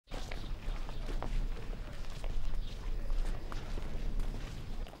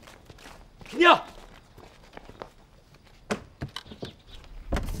娘。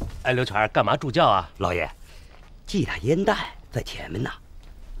哎，刘全，干嘛助教啊？老爷，系他烟袋在前面呢。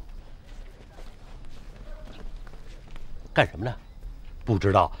干什么呢？不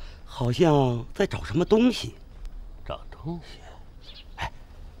知道，好像在找什么东西。找东西？哎，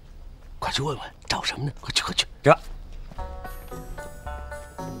快去问问，找什么呢？快去，快去！这。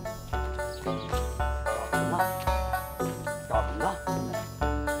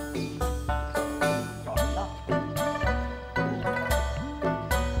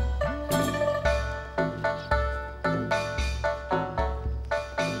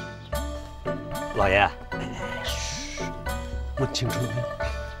 老爷，嘘，问清楚了没有？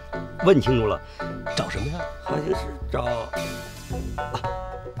问清楚了，找什么呀？好像是找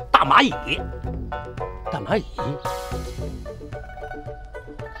大蚂蚁。大蚂蚁？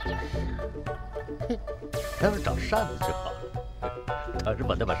要是找扇子就好了。他是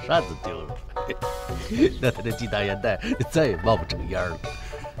把那把扇子丢了，那他这系大烟袋再也冒不成烟了。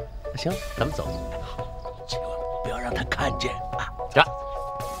行，咱们走，千万不要让他看见啊！这。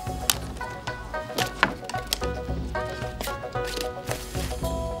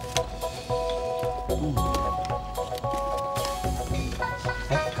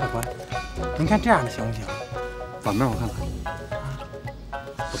 您看这样的行不行？反面我看看。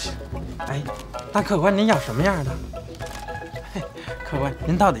不行。哎，那客官您要什么样的？嘿，客官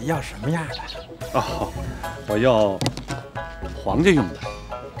您到底要什么样的？哦，我要皇家用的。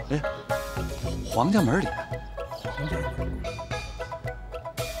哎，皇家门里的。皇家门。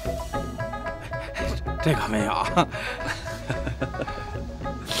这可没有。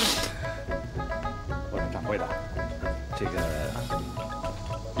我说掌柜的，这个。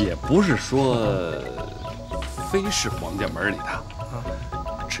 也不是说非是皇家门里的，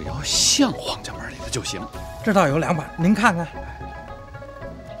只要像皇家门里的就行。这倒有2把，您看看。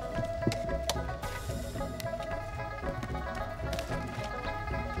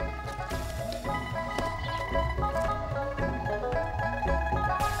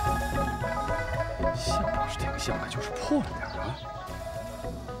像倒是挺像的，就是破了点啊。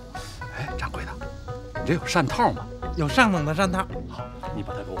哎，掌柜的，你这有扇套吗？有上等的扇套。好。 你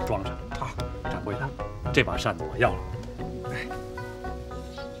把它给我装上。好，掌柜的，这把扇子我要了。哎，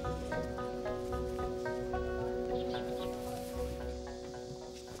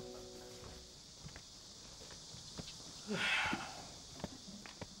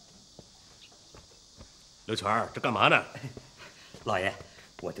刘全，这干嘛呢？老爷，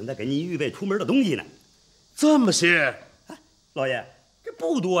我正在给您预备出门的东西呢。这么些？老爷，这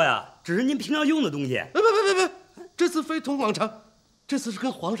不多呀，只是您平常用的东西。别，这次非同往常。 这次是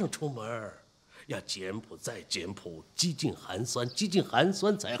跟皇上出门，要简朴再简朴，几近寒酸，几近寒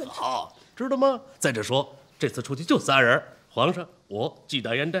酸才好，知道吗？再者说，这次出去就仨人，皇上、我、系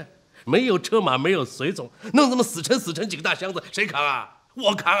大烟袋，没有车马，没有随从，弄这么死沉几个大箱子，谁扛啊？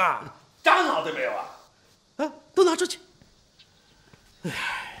我扛啊！长脑袋没有啊？啊，都拿出去！哎，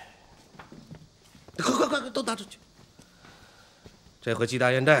快，都拿出去！这回系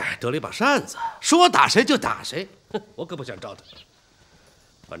大烟袋得了一把扇子，说打谁就打谁，哼，我可不想招他。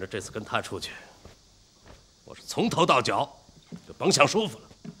 反正这次跟他出去，我是从头到脚就甭想舒服了。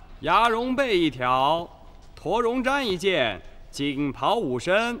鸭绒被1条，驼绒毡1件，锦袍5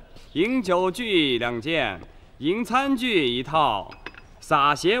身，饮酒具2件，饮餐具1套，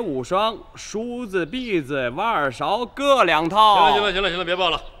洒鞋5双，梳子、篦子、碗勺各2套。行了，别报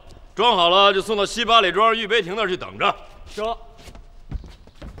了，装好了就送到西八里庄御碑亭那儿去等着。说。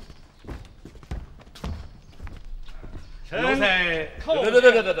 奴才，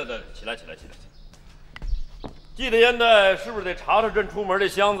对，起来！系的烟袋是不是得查查朕出门这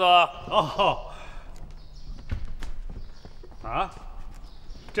箱子啊？哦，啊，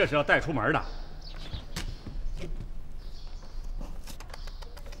这是要带出门的。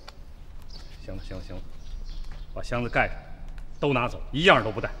行了，把箱子盖上，都拿走，一样都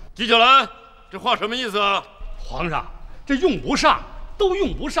不带。纪晓岚，这话什么意思啊？皇上，这用不上。 都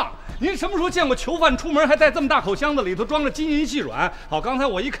用不上。您什么时候见过囚犯出门还带这么大口箱子，里头装着金银细软？好，刚才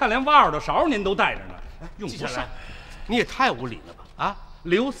我一看，连挖耳朵勺您都带着呢，用不上。你也太无礼了吧！啊，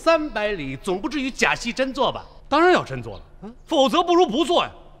留300里，总不至于假戏真做吧？当然要真做了，否则不如不做呀。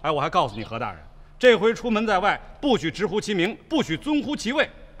哎，我还告诉你，何大人，这回出门在外，不许直呼其名，不许尊呼其位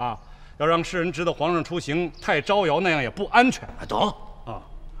啊！要让世人知道皇上出行太招摇，那样也不安全。懂啊？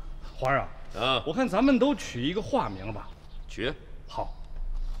皇上，我看咱们都取一个化名吧。取。 好，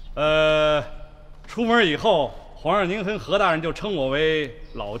出门以后，皇上您和何大人就称我为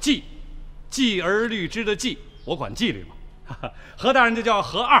老纪，继而律之的继，我管纪律嘛。何大人就叫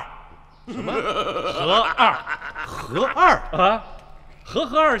何二。什么？何二？何二啊？和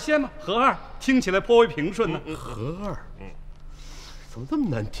二仙嘛，和二听起来颇为平顺呢。和二，怎么这么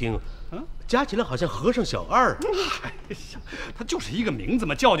难听啊？加起来好像和尚小二。哎呀，他就是一个名字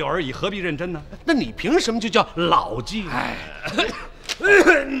嘛，叫叫而已，何必认真呢？那你凭什么就叫老纪？哎，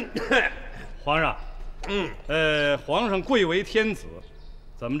皇上，皇上贵为天子，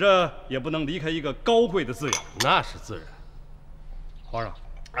怎么着也不能离开一个高贵的字眼。那是自然。皇上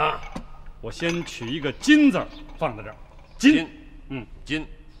啊，我先取一个金字放在这儿。金，金，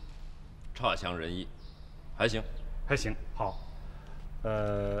差强人意，还行，还行。好，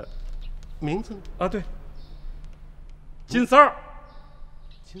名字呢？啊，对，金三儿。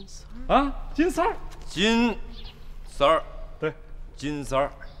金三儿啊，金三儿，金三儿，对，金三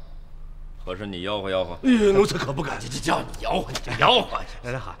儿。和珅，你吆喝吆喝。奴才可不敢。叫你吆喝，你就吆喝。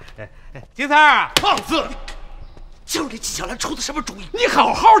那好，金三儿，放肆！就是这纪晓岚出的什么主意？你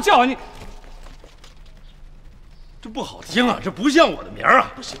好好叫你。这不好听啊，这不像我的名儿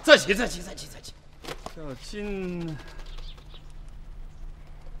啊！不行，再起。叫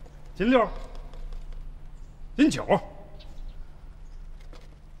金六、金九、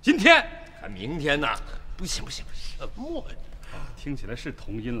金天，还明天呢？不行，什么呀？听起来是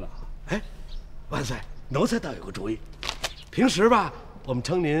同音了。哎，万岁，奴才倒有个主意。平时吧，我们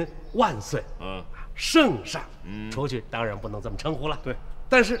称您万岁，圣上，出去当然不能这么称呼了。对，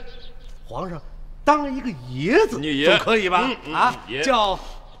但是皇上当一个爷子总可以吧？叫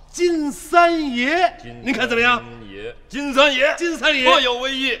金三爷，您看怎么样？金三爷，颇有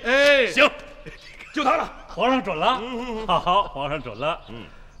威仪。哎，行，就他了。皇上准了。好，皇上准了。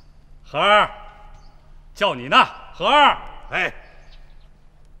和二，叫你呢，和二。哎，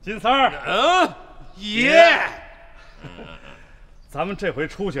金三儿，爷，咱们这回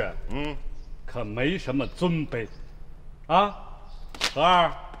出去，可没什么尊卑，啊，和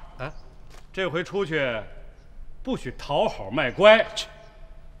二，啊，这回出去，不许讨好卖乖，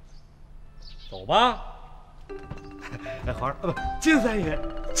走吧。哎，皇上，不，金三爷，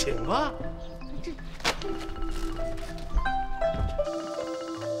请吧。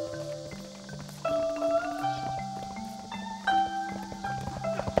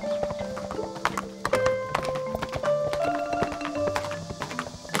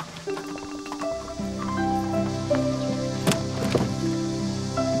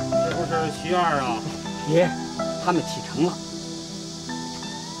徐二啊，爷，他们启程了。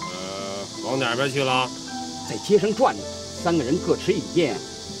往哪边去了？在街上转呢，三个人各持一件，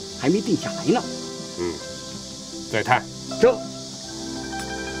还没定下来呢。再探。这，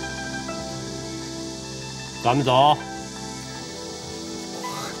咱们走。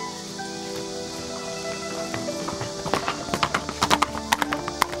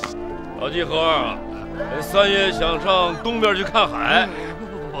老纪和二，三爷想上东边去看海。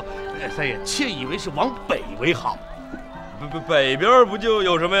不，三爷切以为是往北为好。北边不就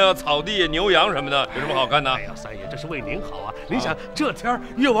有什么呀？草地、牛羊什么的，有什么好看的？哎呀，三爷，这是为您好啊！您想，这天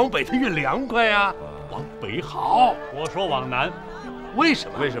越往北它越凉快呀，往北好。我说往南，为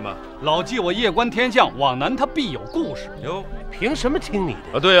什么？为什么？老纪我夜观天象，往南它必有故事。哟，凭什么听你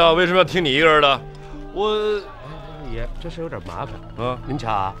的？对呀，为什么要听你一个人的？我，爷，这是有点麻烦。您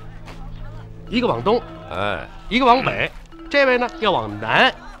瞧啊，一个往东，一个往北，这位呢要往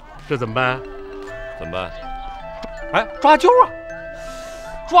南，这怎么办？怎么办？哎，抓阄啊，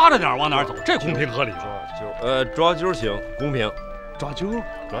抓着点往哪儿走，这公平合理。抓阄行，公平。抓阄。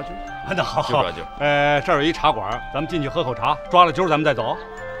那好，就抓阄。这儿有一茶馆，咱们进去喝口茶，抓了阄咱们再走。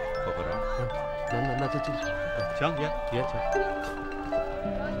喝口茶。那就进去。行，爷行。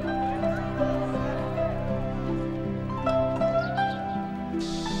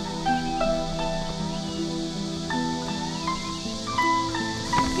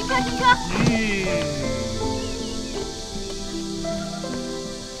停车！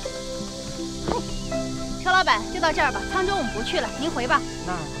车老板，就到这儿吧，沧州我们不去了，您回吧。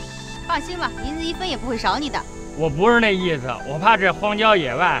那放心吧，银子一分也不会少你的。我不是那意思，我怕这荒郊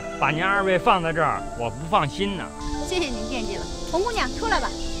野外把您二位放在这儿，我不放心呢。谢谢您惦记了，红姑娘出来吧。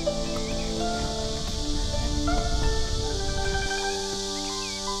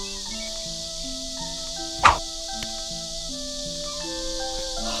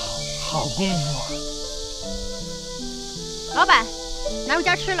好功夫。老板，拿回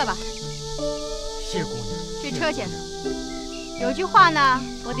家吃了吧。谢姑娘。这车先生，有句话呢，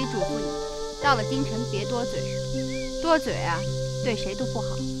我得嘱咐你，到了京城别多嘴，多嘴啊，对谁都不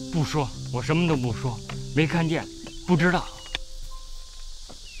好。不说，我什么都不说，没看见，不知道。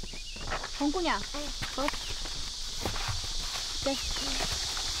红姑娘，走。对。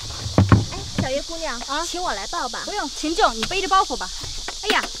小月姑娘啊，请我来抱吧。不用，秦舅，你背着包袱吧。哎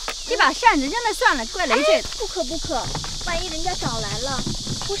呀，这把扇子扔了算了，怪累赘的。不可不可，万一人家找来了，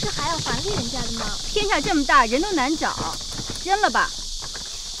不是还要还给人家的吗？天下这么大，人都难找，扔了吧。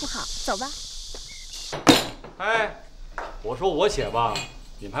不好，走吧。哎，我说我写吧，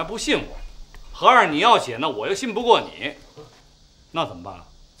你们还不信我。和二你要写呢，我又信不过你，那怎么办？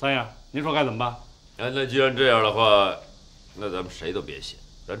三爷，您说该怎么办？哎，那既然这样的话，那咱们谁都别写，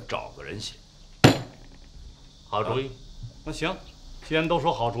咱找个人写。好主意。那行，既然都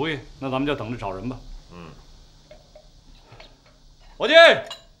说好主意，那咱们就等着找人吧。伙计，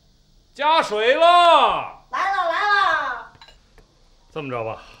加水了。来了。这么着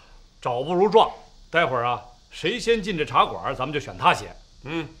吧，找不如撞。待会儿啊，谁先进这茶馆，咱们就选他写。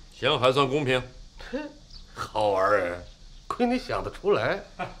行，还算公平。好玩哎，亏你想得出来。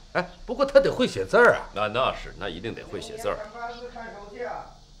哎，不过他得会写字儿啊。那是，那一定得会写字儿。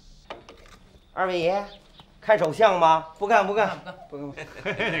二位爷，看手相吗？不干。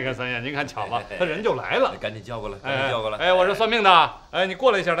那个三爷，您看巧了，他人就来了，赶紧叫过来，赶紧叫过来。哎，我是算命的，哎，你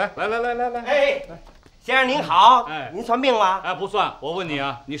过来一下，来。哎，先生您好，您算命吗？哎，不算。我问你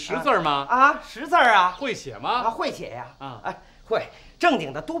啊，你识字吗？啊，识字啊。会写吗？啊，会写呀。会，正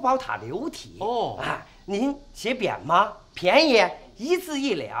经的多宝塔流体。哦。啊，您写匾吗？便宜，1字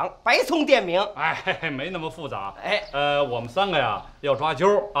1两，白送店名。哎，没那么复杂。哎，我们3个呀要抓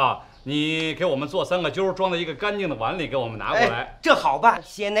阄啊。你给我们做3个阄，装在一个干净的碗里，给我们拿过来。这好办，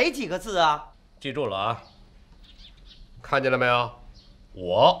写哪几个字啊？记住了啊！看见了没有？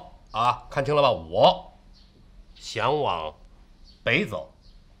我啊，看清了吧？我想往北走，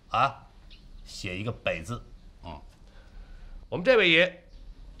啊，写一个北字。我们这位爷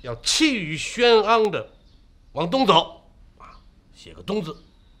要气宇轩昂的往东走，啊，写个东字。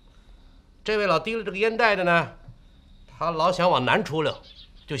这位老提了这个烟袋的呢，他老想往南出溜。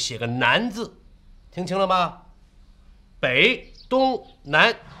就写个南字，听清了吗？北、东、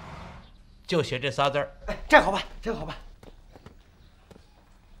南，就写这仨字儿。哎，这好办。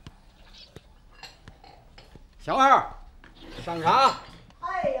小二，上茶。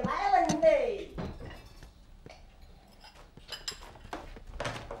哎，来了您嘞。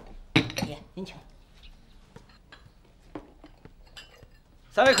爷，您请。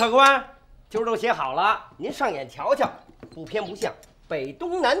3位客官，阄都写好了，您上眼瞧瞧，不偏不向。北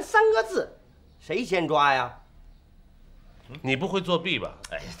东南3个字，谁先抓呀？你不会作弊吧？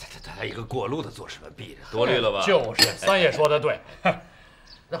哎，他一个过路的做什么弊呢？多虑了吧？就是，三爷说的对。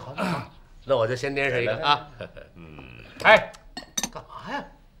那好，那我就先掂上一个啊。哎，干嘛呀？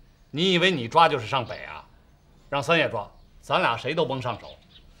你以为你抓就是上北啊？让三爷抓，咱俩谁都甭上手。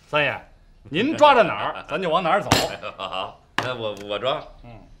三爷，您抓着哪儿，咱就往哪儿走。好，那我抓。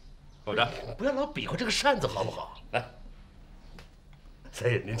我抓。不要老比划这个扇子，好不好？来。三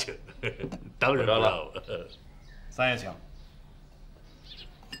爷您请，当然了。三爷请。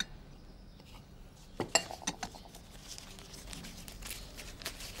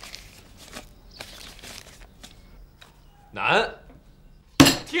南，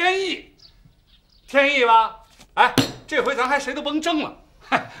天意吧？哎，这回咱还谁都甭争了，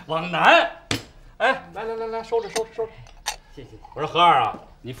往南。哎，来，收着。谢谢。我说何二啊，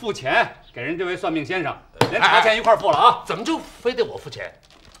你付钱给人这位算命先生，连茶钱一块付了啊？怎么就非得我付钱？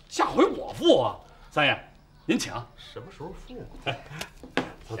下回我付啊。三爷，您请。什么时候付？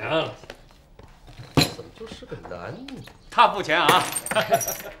行。怎么就是个男的？他付钱啊。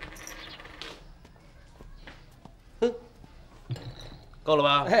够了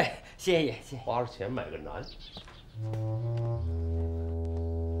吧？哎，谢谢。花了钱买个男。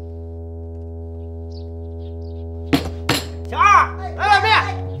小二，来碗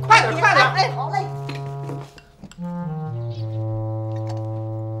面，快点！哎，好嘞。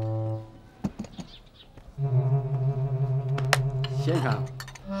先生，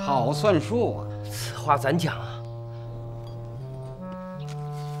好算数啊！此话怎讲啊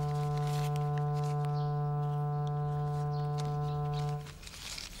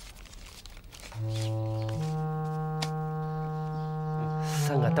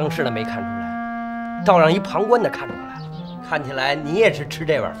？3个当事的没看出来，倒让一旁观的看出来了。看起来你也是吃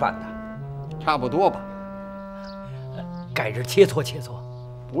这碗饭的，差不多吧。改日切磋。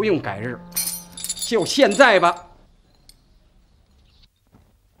不用改日，就现在吧。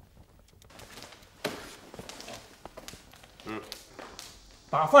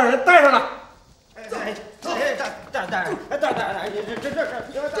把犯人带上来。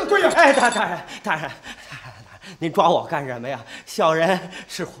这跪下！哎，大人，您抓我干什么呀？小人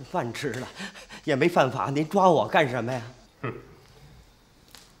是饭吃了，也没犯法，您抓我干什么呀？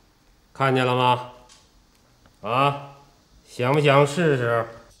看见了吗？啊，想不想试试？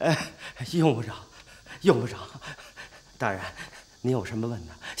用不着。大人，您有什么问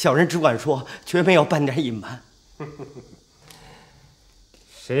的？小人只管说，绝没有半点隐瞒。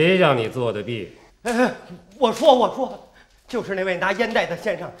谁让你做的弊？我说，就是那位拿烟袋的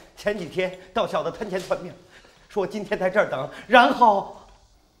先生，前几天到小的摊前算命，说今天在这儿等，然后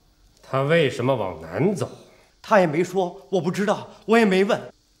他为什么往南走？他也没说，我不知道，我也没问。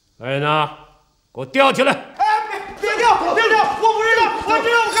来人呐，给我吊起来！别吊！我不知道，我知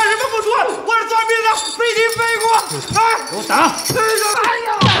道我干什么不说，我是算命的，飞机飞过。哎，给我打！哎呀！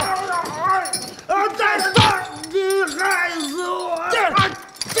再打！你害死我！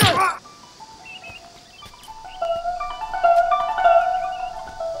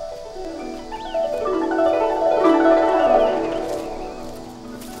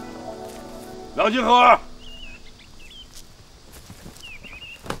老金河，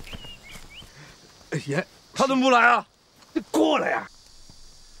爷，他怎么不来啊？你过来呀！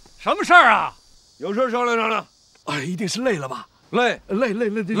什么事儿啊？有事商量商量。哎，一定是累了吧？累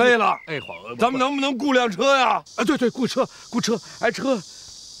了。哎，咱们能不能雇辆车呀？啊，对，雇车。哎，车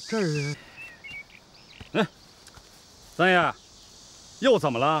这儿，三爷，又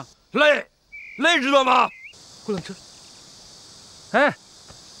怎么了？累，知道吗？雇辆车。哎，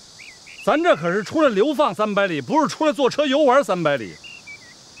咱这可是出来流放300里，不是出来坐车游玩300里。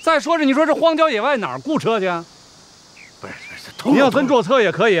再说这，你说这荒郊野外哪儿雇车去啊？不是，你要真坐车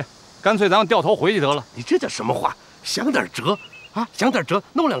也可以，干脆咱们掉头回去得了。你这叫什么话？想点辙啊！想点辙，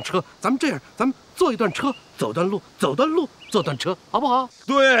弄辆车。咱们这样，咱们坐一段车，走段路，坐段车，好不好？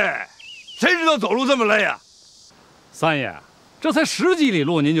对，谁知道走路这么累啊？三爷，这才10几里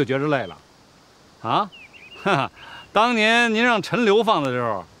路，您就觉着累了？啊？哈哈，当年您让陈流放的时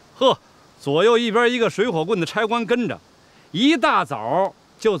候，呵，左右一边一个水火棍的差官跟着，一大早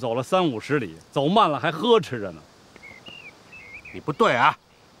就走了30、50里，走慢了还呵斥着呢。你不对啊！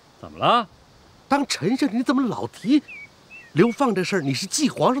怎么了？当丞相，你怎么老提流放这事儿？你是记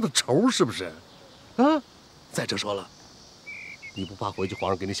皇上的仇是不是？啊！再者说了，你不怕回去皇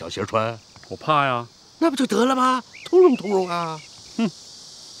上给你小鞋穿？我怕呀。那不就得了吗？通融啊！哼！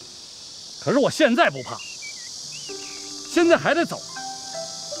可是我现在不怕，现在还得走。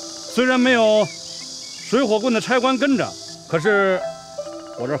虽然没有水火棍的差官跟着，可是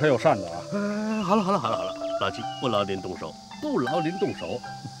我这还有扇子啊。好了，老七，不劳您动手，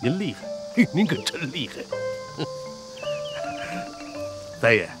您厉害。您可真厉害，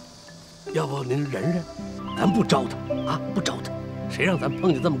三爷，要不您忍，咱不招他啊，不招他，谁让咱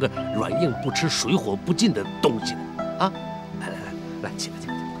碰见这么个软硬不吃、水火不进的东西呢？啊，来，起来，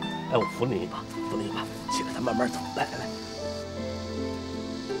来，我扶您一把，起来，咱慢慢走，来，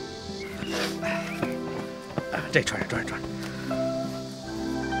这穿上，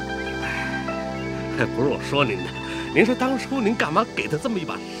哎，不是我说您的，您说当初您干嘛给他这么一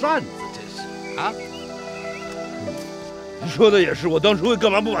把扇子？啊，你说的也是，我当初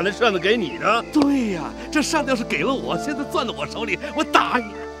干嘛不把那扇子给你呢？对呀，这扇子要是给了我，现在攥在我手里，我打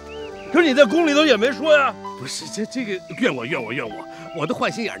你。可是你在宫里头也没说呀。不是，这个怨我，我的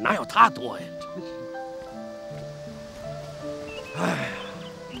坏心眼哪有他多呀？真是。哎呀，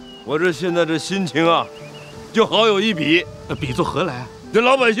我这现在这心情啊，就好有一比。比作何来？这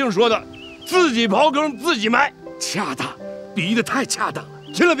老百姓说的，自己刨坑自己埋，恰当，比喻的太恰当了。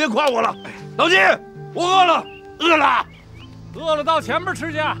行了，别夸我了。老金，我饿了，到前面吃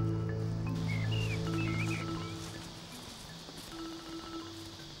去。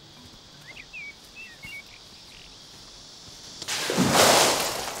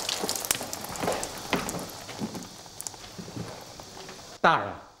大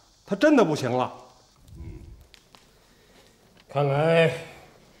人，他真的不行了。看来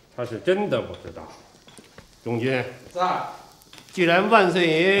他是真的不知道。中军在。既然万岁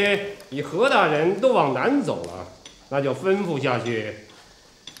爷与何大人都往南走了，那就吩咐下去，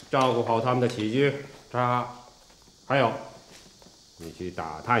照顾好他们的起居。还有，你去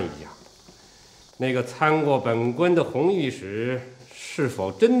打探一下，那个参过本官的红御史是否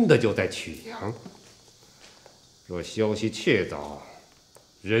真的就在曲阳？若消息确凿，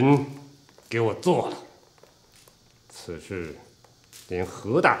人给我做了，此事连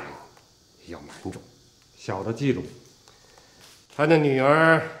何大人也要瞒住。小的记住。他的女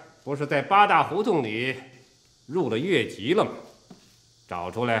儿不是在8大胡同里入了越籍了吗？找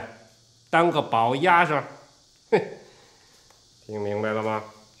出来，当个保押上。哼，听明白了吗？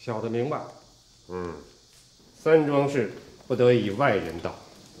小的明白。三庄事不得以外人道，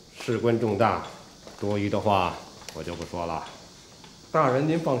事关重大，多余的话我就不说了。大人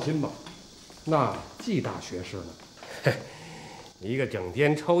您放心吧，那季大学士呢？一个整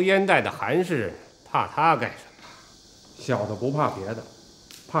天抽烟袋的韩氏，怕他干什么？小的不怕别的，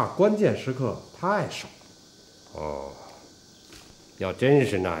怕关键时刻他碍手。哦，要真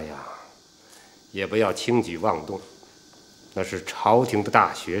是那样，也不要轻举妄动，那是朝廷的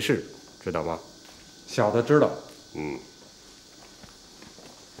大学士，知道吗？小的知道。嗯。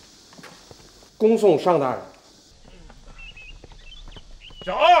恭送上大人。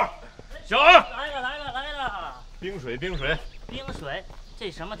小二，小二，来了！冰水。冰水，这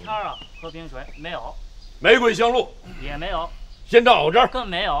什么天儿啊？喝冰水没有？玫瑰香露也没有。先到我这儿。更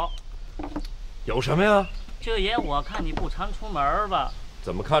没有。有什么呀？这爷，我看你不常出门吧？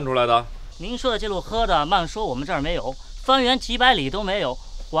怎么看出来的？您说的这路喝的，慢说我们这儿没有，方圆几百里都没有。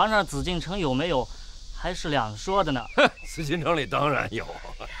皇上紫禁城有没有，还是两说的呢。紫禁城里当然有。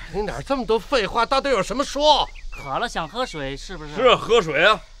你哪这么多废话？到底有什么说？渴了想喝水是不是？是喝水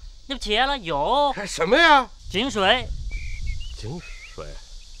啊。那不铁了有。什么呀？井水。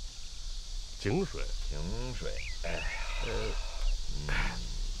哎呀，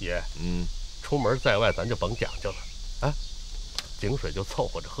爷，出门在外咱就甭讲究了，啊，井水就凑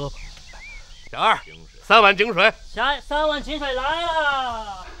合着喝吧。小二，3碗井水。3碗井水来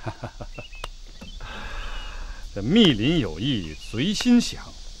了。这密林有意随心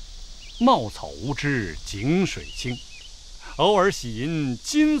想，茂草无知井水清。偶尔喜吟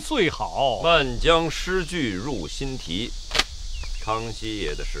今岁好，慢将诗句入心题。康熙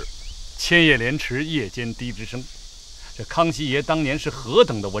爷的诗，千叶莲池夜间低之声。这康熙爷当年是何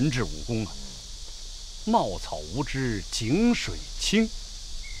等的文治武功啊！茂草无知井水清。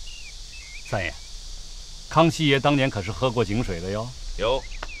三爷，康熙爷当年可是喝过井水的哟。有。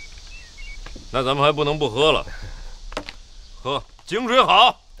那咱们还不能不喝了。喝井水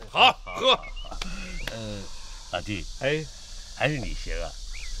好喝。老弟，哎，还是你行啊。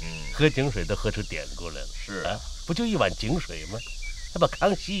喝井水都喝出典故来了。是啊，不就1碗井水吗？还把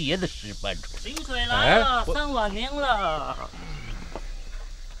康熙爷的诗搬出来。井水来了，3碗您了。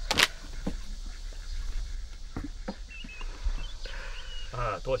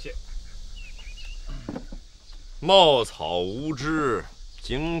啊，多谢。茂草无知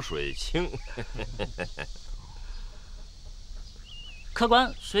井水清。客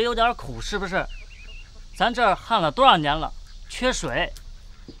官，水有点苦是不是？咱这儿旱了多少年了，缺水，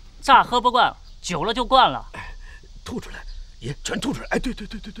乍喝不惯，久了就惯了。吐出来，爷，全吐出来！哎，对，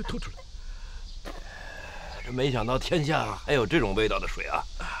吐出来。这没想到天下还有这种味道的水啊！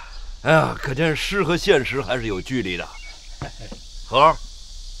哎呀，可见诗和现实还是有距离的。何儿，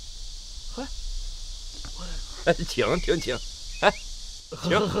哎，请，哎，请，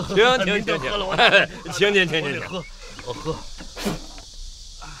喝，我喝。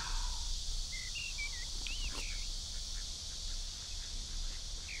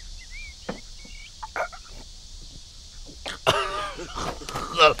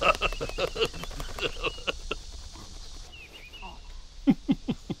喝了。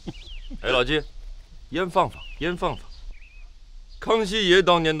哎，老季，烟放放。康熙爷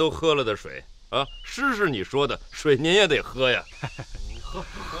当年都喝了的水啊，诗是你说的，水您也得喝呀。你喝。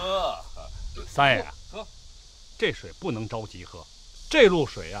三爷，喝。这水不能着急喝，这路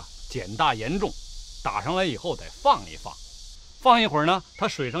水啊碱大严重，打上来以后得放一放，放一会儿呢，它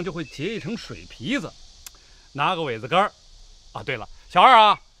水上就会结一层水皮子。拿个苇子杆儿。啊，对了，小二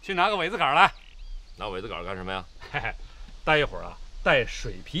啊，去拿个苇子杆来。拿苇子杆干什么呀？嘿嘿，待一会儿啊，待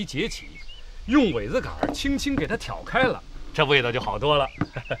水皮结起，用苇子杆轻轻给它挑开了，这味道就好多了。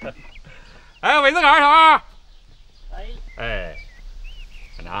哎，苇子杆，小二。哎，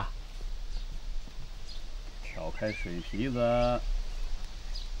看着啊，挑开水皮子，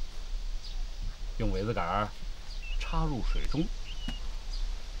用苇子杆插入水中。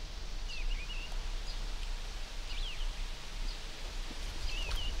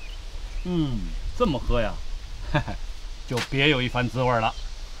这么喝呀，就别有一番滋味了。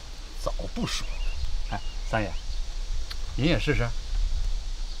早不说。哎，三爷，您也试试。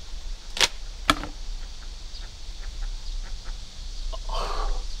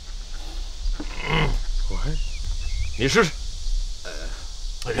你试试。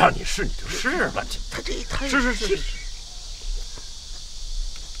我让你试你就试吧，他这一摊试。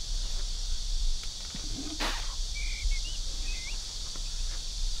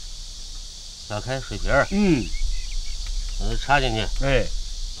打开水瓶儿，把它插进去。哎，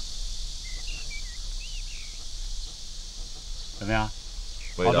怎么样？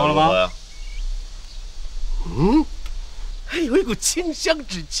好多了吗？还有一股清香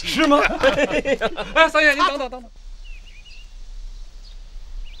之气，是吗？哎，三爷，您等等。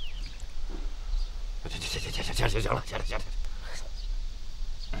行了。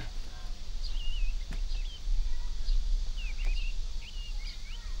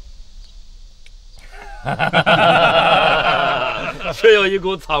确有一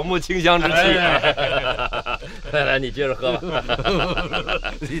股草木清香之气。来，你接着喝吧。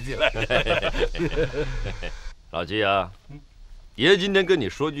你起来。老纪啊，爷今天跟你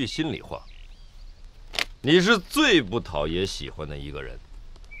说句心里话，你是最不讨爷喜欢的一个人，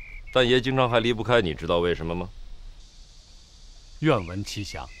但爷经常还离不开你，知道为什么吗？愿闻其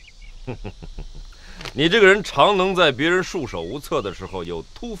详。你这个人常能在别人束手无策的时候有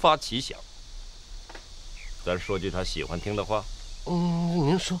突发奇想。咱说句他喜欢听的话，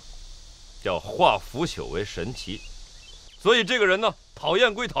您说，叫化腐朽为神奇。所以这个人呢，讨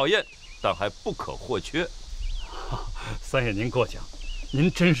厌归讨厌，但还不可或缺。三爷您过奖，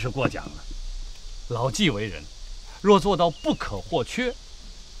您真是过奖了。老纪为人，若做到不可或缺，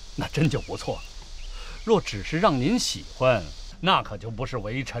那真就不错了。若只是让您喜欢，那可就不是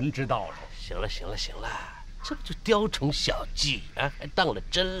为臣之道了。行了，这不就雕虫小技啊，还当了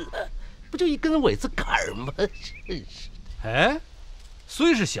真了，不就一根苇子杆儿吗？真是的。哎，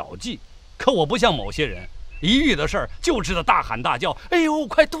虽是小计，可我不像某些人，一遇的事儿就知道大喊大叫，哎呦，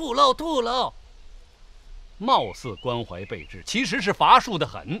快吐喽吐喽！貌似关怀备至，其实是乏术的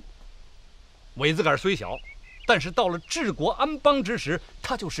很。苇子杆虽小，但是到了治国安邦之时，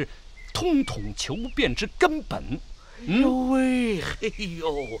它就是通统求变之根本。呦喂，哎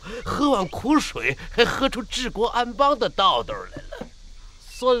呦，喝碗苦水还喝出治国安邦的道道来了，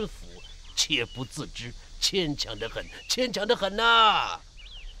酸腐且不自知，牵强得很，牵强得很呐！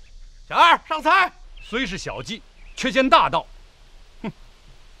小二上菜。虽是小计，却见大道。哼，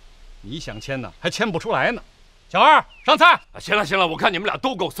你想牵呢，还牵不出来呢。小二上菜。行了，我看你们俩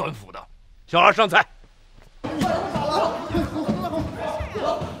都够酸腐的。小二上菜。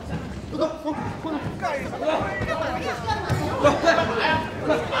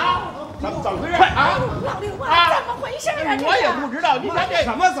怎么回事啊？老刘啊，怎么回事啊？我也不知道，你看这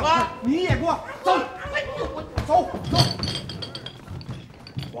什么怎么？你也给我走，走。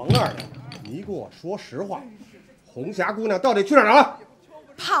王二爷，你给我说实话，红霞姑娘到底去哪儿了？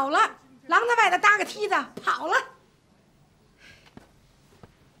跑了，廊子外头搭个梯子跑了。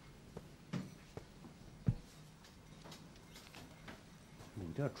你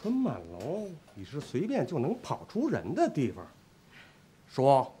这春满楼，你是随便就能跑出人的地方？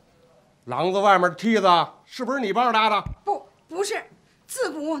说，廊子外面的梯子是不是你帮着搭的？不是，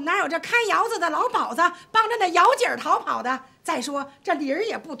自古哪有这看窑子的老鸨子帮着那窑姐逃跑的？再说这理儿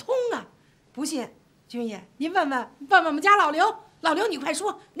也不通啊！不信，军爷您问问我们家老刘，老刘你快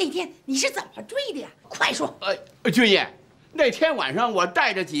说，那天你是怎么追的呀？快说！军爷，那天晚上我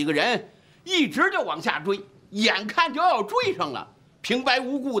带着几个人一直就往下追，眼看就要追上了，平白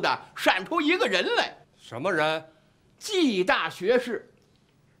无故的闪出一个人来。什么人？纪大学士。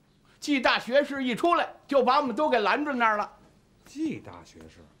纪大学士一出来，就把我们都给拦住那儿了。纪大学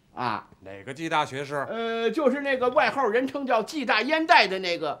士啊？哪个纪大学士？就是那个外号人称叫纪大烟袋的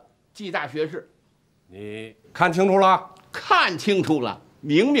那个纪大学士。你看清楚了？看清楚了，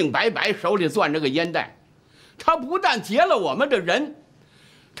明明白白，手里攥着个烟袋。他不但劫了我们的人，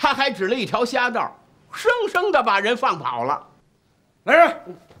他还指了一条瞎道，生生的把人放跑了。来人，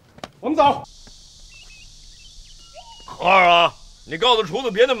我们走。二啊！你告诉厨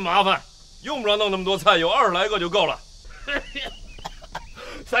子别那么麻烦，用不着弄那么多菜，有20来个就够了。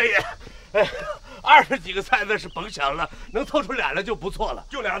三爷，20几个菜那是甭想了，能凑出俩来就不错了。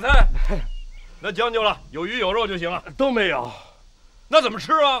就俩菜，那将就了，有鱼有肉就行了。都没有，那怎么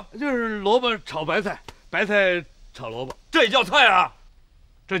吃啊？就是萝卜炒白菜，白菜炒萝卜，这也叫菜啊？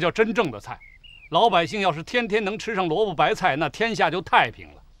这叫真正的菜。老百姓要是天天能吃上萝卜白菜，那天下就太平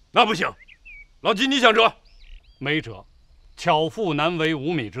了。那不行，老纪你想辙？没辙。巧妇难为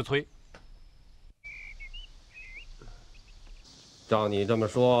无米之炊。照你这么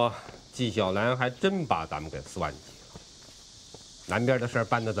说，纪晓岚还真把咱们给算计了。南边的事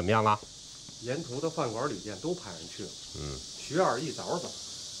办得怎么样了？沿途的饭馆、旅店都派人去了。徐二一早走，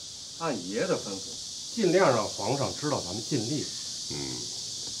按爷的吩咐，尽量让皇上知道咱们尽力了。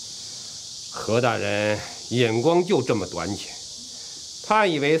何大人眼光就这么短浅。他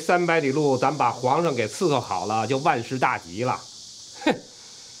以为300里路咱把皇上给伺候好了，就万事大吉了。哼！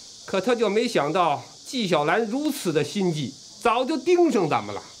可他就没想到纪晓岚如此的心计，早就盯上咱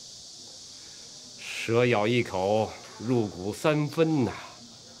们了。蛇咬一口，入骨3分呐！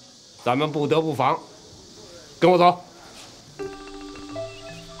咱们不得不防。跟我走。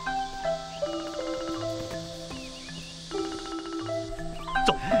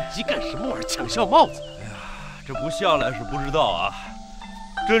走那么急干什么玩意儿？抢笑帽子！哎呀，这不下来是不知道啊。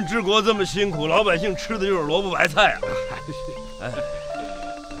朕治国这么辛苦，老百姓吃的就是萝卜白菜啊！哎，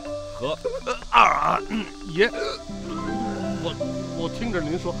喝。二啊，爷，我听着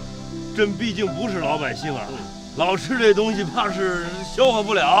您说，朕毕竟不是老百姓啊，老吃这东西怕是消化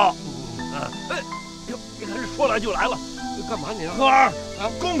不了。哎，哟，你看这说来就来了，干嘛你？科儿啊，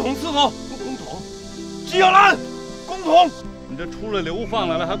公统伺候。公统，纪晓岚，公统。你这出来流放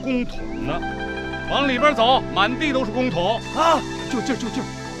来了还公统呢？往里边走，满地都是公统啊！就这儿，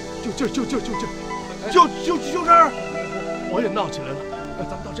我也闹起来了。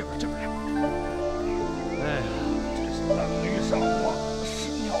咱们到这边来。哎呀，真是懒驴上火，屎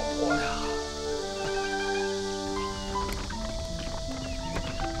尿多呀！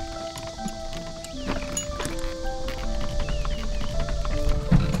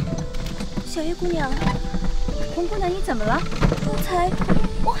小叶姑娘，红姑娘，你怎么了？刚才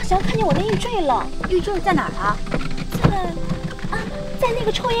我好像看见我的玉坠了。玉坠在哪儿啊？在那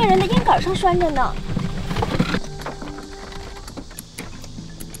个抽烟人的烟杆上拴着呢。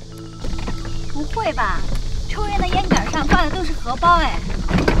不会吧？抽烟的烟杆上挂的都是荷包哎。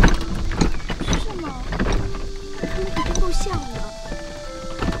是吗？他们可真够像的。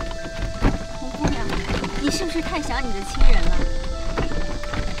红姑娘，你是不是太想你的亲人了？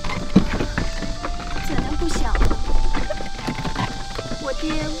怎能不想？我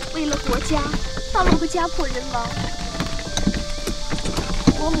爹为了国家，当了个家破人亡。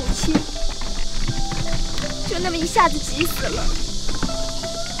我母亲就那么一下子急死了。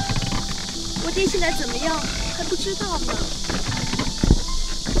我爹现在怎么样还不知道呢。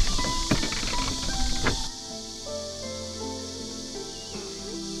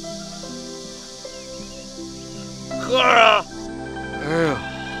科儿啊！哎呀，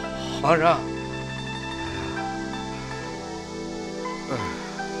皇上，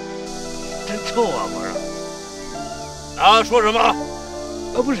真臭啊，皇上！啊，说什么？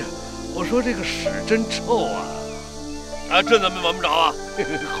不是，我说这个屎真臭啊！啊，这怎么闻不着啊？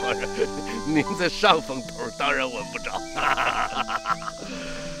皇上，您在上风头，当然闻不着。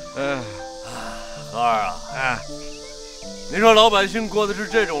和儿啊，您说老百姓过的是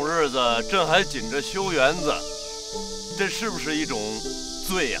这种日子，朕还紧着修园子，这是不是一种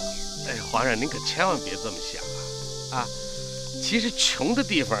罪呀？哎，皇上您可千万别这么想啊！其实穷的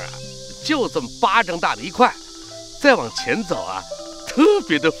地方啊，就这么巴掌大的一块，再往前走啊，特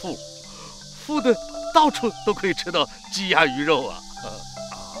别的富，富的到处都可以吃到鸡鸭鱼肉啊！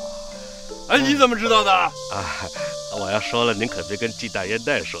哎，你怎么知道的？我要说了，您可别跟季大烟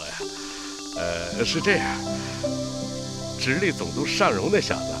袋说呀。是这样，直隶总督尚荣那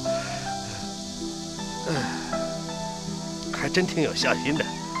小子，还真挺有孝心的。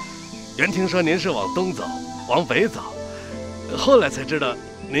原听说您是往东走，往北走，后来才知道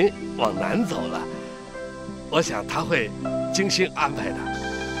您往南走了。我想他会精心安排的。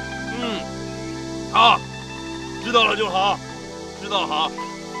好，知道了就好，知道好。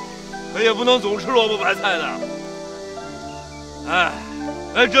可也不能总吃萝卜白菜的。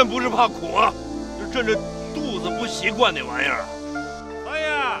朕不是怕苦啊，就朕这肚子不习惯那玩意儿。三爷，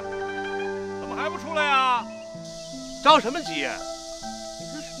怎么还不出来呀？着什么急呀？你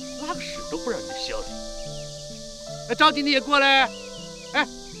这拉个屎都不让你消停。着急你也过来。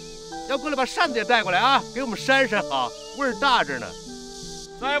要过来把扇子也带过来啊，给我们扇扇好，味儿大着呢。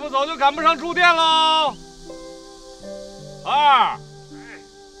再不走就赶不上住店喽。二，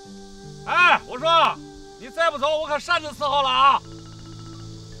我说你再不走，我可扇子伺候了啊！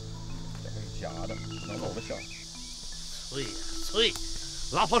这是假的，能露得像。催呀催，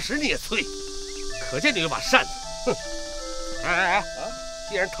拉泡屎你也催，可见你有把扇子。哼！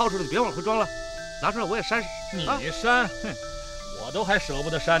既然掏出来，别往回装了，拿出来我也扇扇。你扇，哼，我都还舍不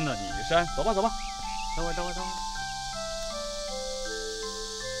得扇呢，你扇，走吧走吧。等会儿。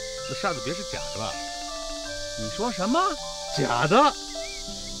这扇子别是假的吧？你说什么？假的？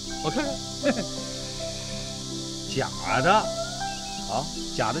我看看。假的？好，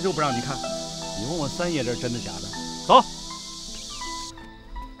假的就不让你看。你问问三爷这是真的假的？走。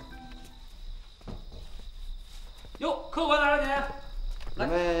哟，客官来了您。咱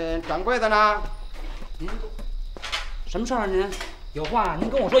们掌柜的呢？什么事儿啊您？有话您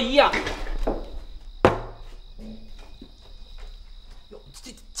跟我说一样。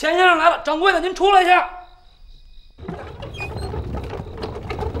钱先生来了，掌柜的您出来一下。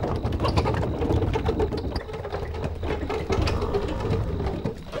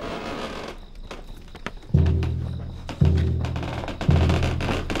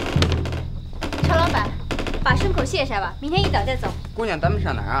常老板，把牲口卸下吧，明天一早再走。姑娘，咱们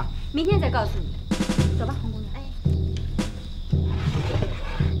上哪儿啊？明天再告诉你。走吧，红姑娘。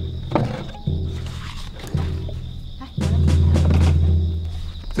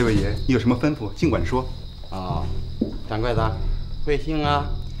这位爷，你有什么吩咐，尽管说。掌柜的，贵姓啊？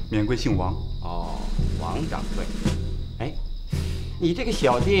免贵姓王。王掌柜。你这个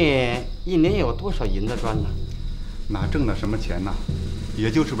小店一年有多少银子赚呢？哪挣了什么钱呢？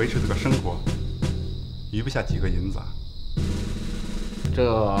也就是维持这个生活。余不下几个银子啊？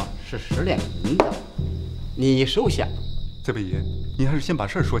这是10两银子，你收下。这位爷，您还是先把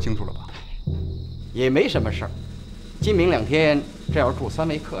事儿说清楚了吧。也没什么事儿。今明2天这要住3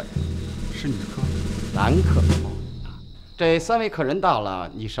位客人，是女客、男客。这3位客人到了，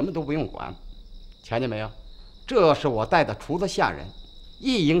你什么都不用管。瞧见没有？这是我带的厨子下人，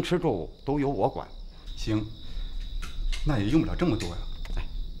一应吃住都由我管。行，那也用不了这么多呀。哎，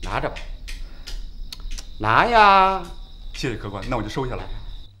拿着吧。拿呀！谢谢客官，那我就收下来。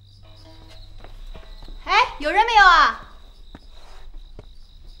哎，有人没有啊？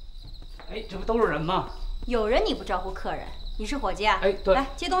哎，这不都是人吗？有人你不招呼客人，你是伙计啊？哎，对，来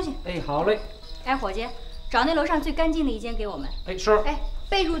接东西。哎，好嘞。哎，伙计，找那楼上最干净的一间给我们。哎，是。哎，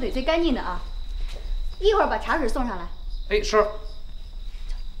被褥得最干净的啊。一会儿把茶水送上来。哎，是。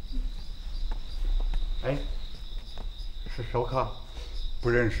哎，是熟客？不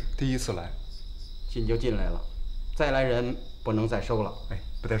认识，第一次来。进就进来了，再来人不能再收了。哎，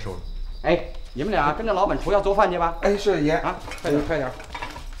不再收了。哎，你们俩跟着老板厨要做饭去吧。哎，是爷啊，快点快点。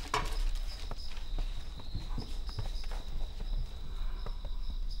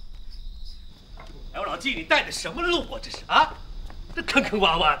哎，我老纪，你带的什么路啊？这是啊，这坑坑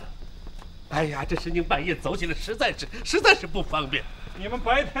洼洼的。哎呀，这深更半夜走起来实在是不方便。你们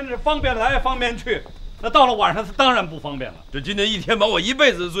白天是方便来方便去，那到了晚上是当然不方便了。这今天一天把我一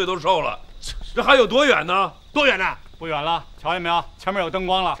辈子的罪都受了。这还有多远呢？多远呢？不远了，瞧见没有？前面有灯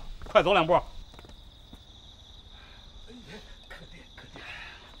光了，快走2步。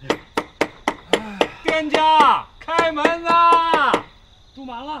店家，开门啊！住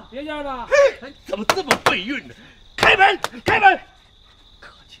满了，别介吧。哎，怎么这么费运呢？开门，开门！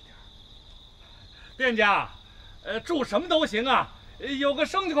客气点。店家，住什么都行啊，有个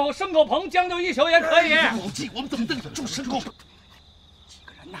牲口棚将就1宿也可以。老纪，我们怎么能住牲口棚？几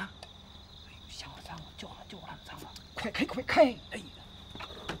个人呢？想我脏了，就让脏了，快开！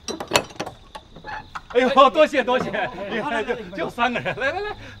哎呦，多谢！就3个人，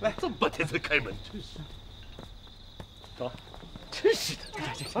来，这么半天才开门，真是。走，真是的，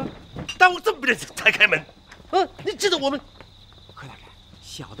啊，耽误这么半天才开门，啊，你知道我们？何大人，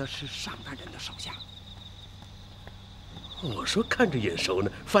小的是上大人的手下。我说看着眼熟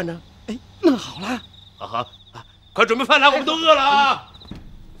呢，饭呢？哎，弄好了。好，快准备饭来，我们都饿了啊！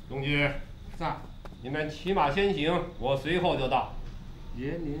中举，在，你们骑马先行，我随后就到。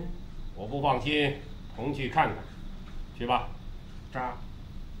爷您，我不放心，同去看看，去吧。扎。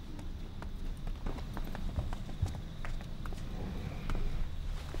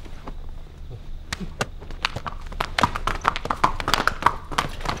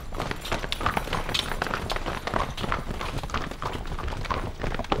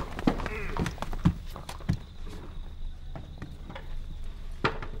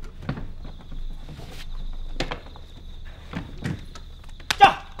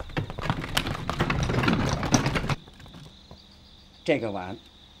这个碗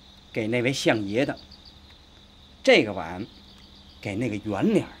给那位相爷的，这个碗给那个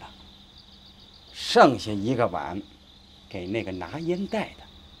圆脸的，剩下一个碗给那个拿烟袋的。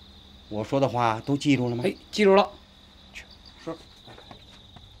我说的话都记住了吗？哎，记住了。是。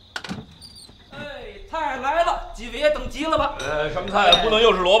哎，菜来了，几位等急了吧？什么菜？不能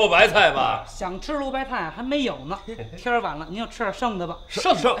又是萝卜白菜吧？想吃萝卜白菜还没有呢，天晚了，您要吃点剩的吧？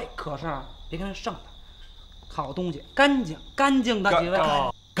剩。哎，可是别跟人剩的。好东西，干净的，几位。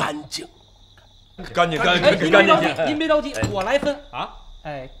干净。您别着急，我来分啊。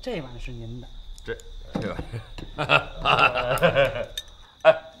哎，这碗是您的。这碗。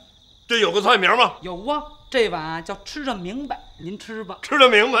哎，这有个菜名吗？有啊，这碗叫吃着明白，您吃吧。吃着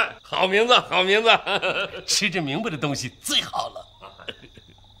明白，好名字。吃着明白的东西最好了。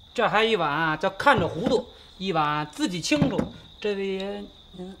这还一碗啊，叫看着糊涂，一碗自己清楚。这位爷，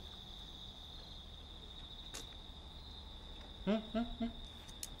您。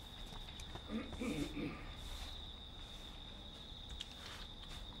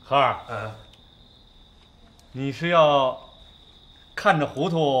和儿，你是要看着糊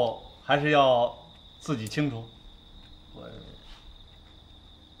涂，还是要自己清楚？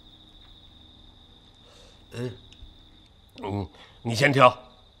你先挑。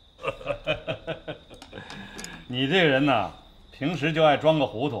你这个人呢，平时就爱装个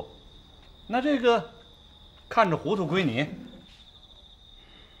糊涂，那这个看着糊涂归你。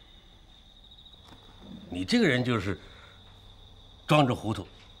你这个人就是装着糊涂，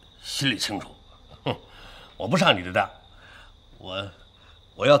心里清楚。哼，我不上你的当，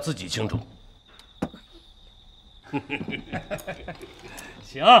我要自己清楚。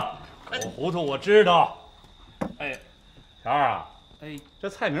行，我糊涂我知道。哎，乔二啊，哎，这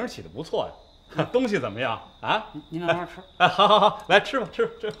菜名起的不错呀。东西怎么样啊？您慢慢吃。哎，好好好，来吃吧，吃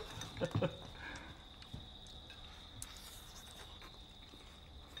吧，吃吧。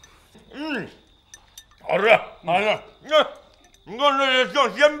嗯，好吃，好吃。你看这个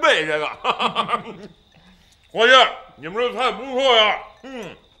像鲜贝这个，伙计，你们这菜不错呀。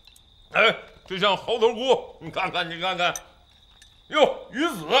哎，就像猴头菇，你看看，哟，鱼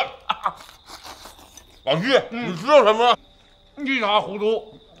子。老季，你知道什么？一塌糊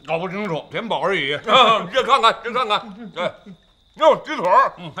涂，搞不清楚，填饱而已。这看看，对。哟，鸡腿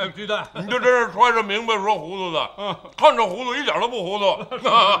儿，还有鸡蛋，你就真是揣着明白说糊涂的，看着糊涂一点都不糊涂，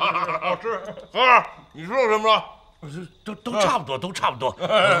好吃。哥儿，你知道什么了？都差不多，都差不多。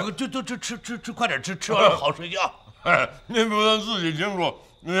就吃，快点吃，吃完了好睡觉。您不但自己清楚，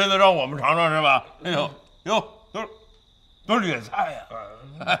您还得让我们尝尝是吧？哎呦，都是野菜呀。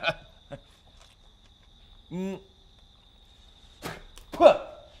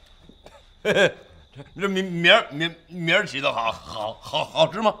这名儿起的好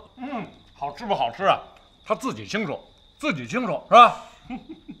吃吗？好吃不好吃啊？他自己清楚是吧？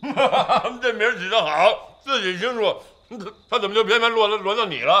这名儿起的好，自己清楚，他怎么就偏轮到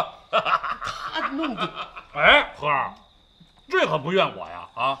你了？他弄的，哎，和儿，这可不怨我呀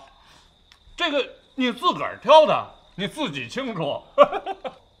啊！这个你自个儿挑的，你自己清楚。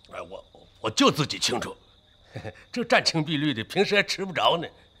哎，我就自己清楚，这湛青碧绿的，平时还吃不着呢。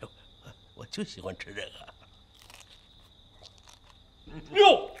我就喜欢吃这个。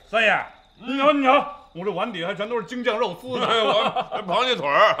哟，三爷，你瞧，我这碗底还全都是京酱肉丝呢，我螃蟹腿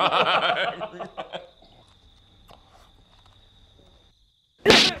儿。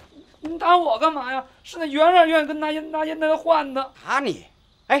你打我干嘛呀？是那袁二院跟拿烟袋的换的。打你？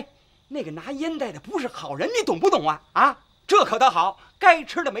哎，那个拿烟袋的不是好人，你懂不懂啊？啊，这可倒好，该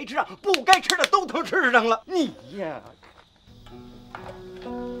吃的没吃上，不该吃的都吃上了。你呀！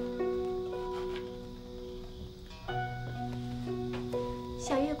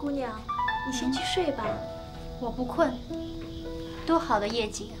小月姑娘，你先去睡吧。我不困。多好的夜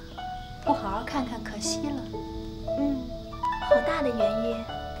景啊，不好好看看可惜了。好大的圆月。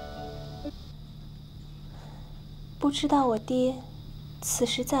不知道我爹此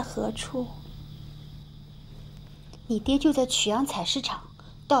时在何处。你爹就在曲阳采石场，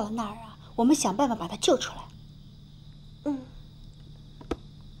到了那儿啊，我们想办法把他救出来。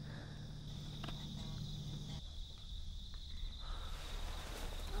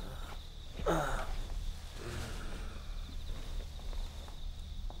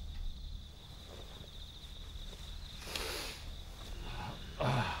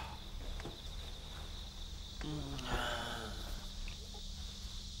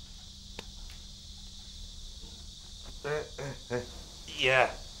爷，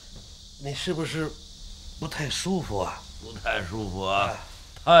你是不是不太舒服啊？不太舒服啊，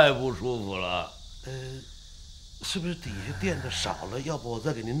太不舒服了。是不是底下垫的少了？要不我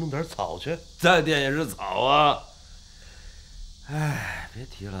再给您弄点草去？再垫也是草啊。哎，别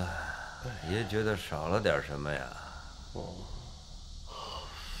提了，爷觉得少了点什么呀？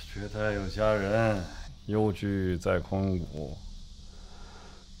觉台有佳人，幽居在空谷。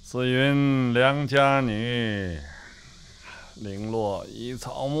自云良家女，零落依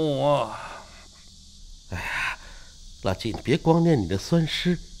草木啊。哎呀，老季，你别光念你的酸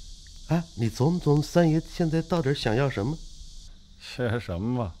诗，啊，你琢磨琢磨，三爷现在到底想要什么？些什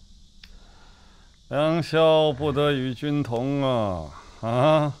么？良宵不得与君同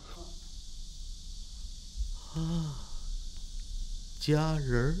啊！佳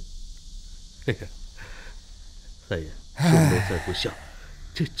人儿。哎呀，三爷，恕奴才不孝，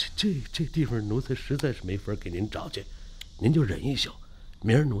这地方奴才实在是没法给您找去，您就忍一宿，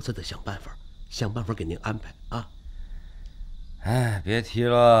明儿奴才再想办法给您安排啊。哎，别提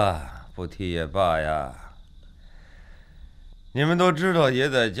了，不提也罢呀。你们都知道，爷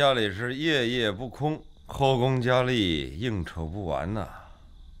在家里是夜夜不空，后宫佳丽应酬不完呐。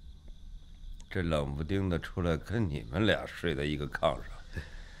这冷不丁的出来跟你们俩睡在一个炕上，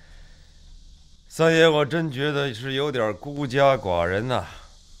三爷，我真觉得是有点孤家寡人呐。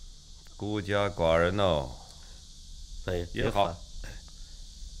孤家寡人哦。三爷也好，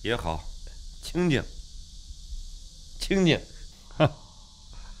也好，清静，清静，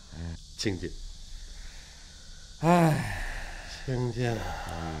清静。唉，清静。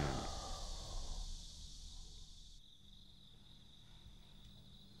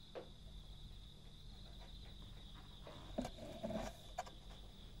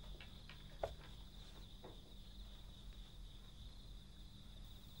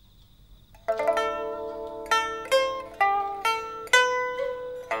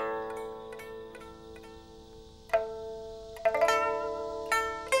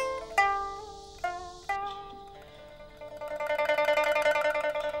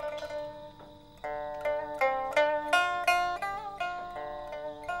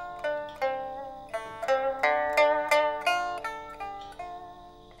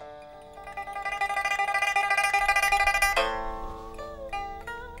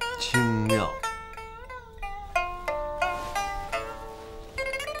精妙。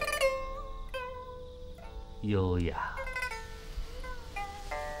优雅。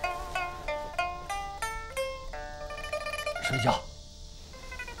睡觉。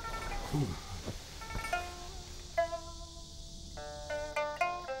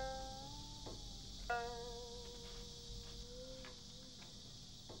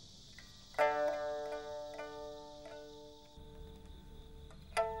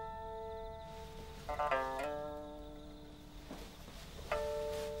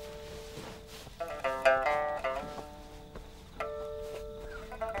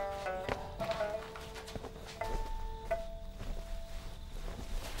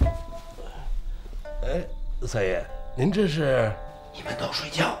三爷，您这是？你们都睡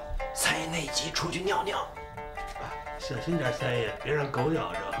觉，三爷内急出去尿尿。小心点，三爷，别让狗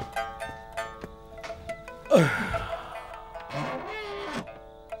咬着。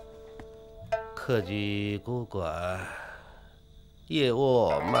客居孤馆，夜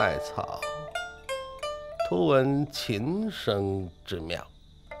卧麦草，突闻琴声之妙，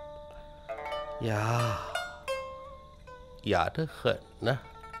雅得很呢。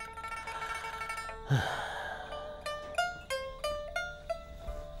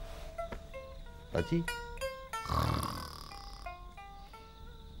老纪，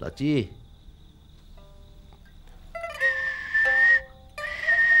老纪，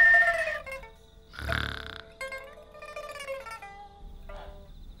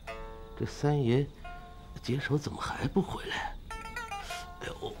这三爷解手怎么还不回来？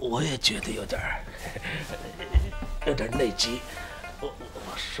我也觉得有点内急，我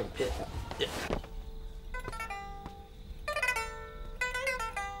顺便。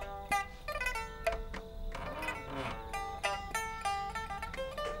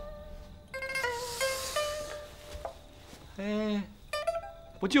哎，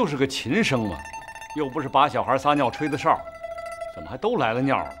不就是个琴声吗？又不是把小孩撒尿吹的哨，怎么还都来了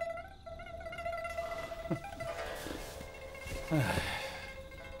尿了？哎，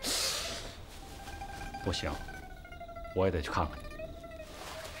不行，我也得去看看。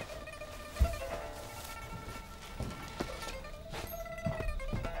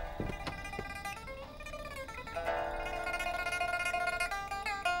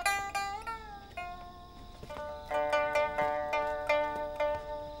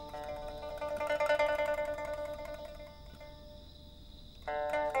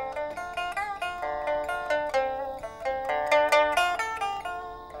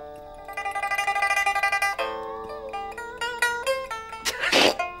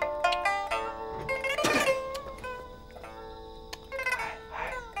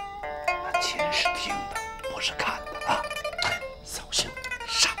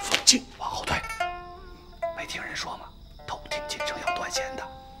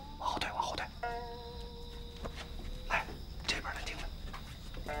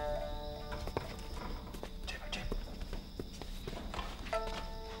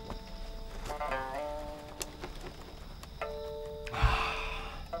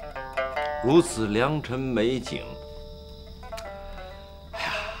如此良辰美景，哎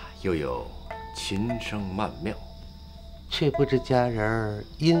呀，又有琴声曼妙，却不知佳人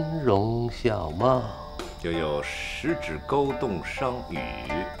音容笑貌，又有十指勾动商羽，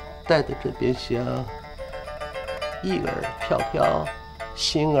待在这边厢，意儿飘飘，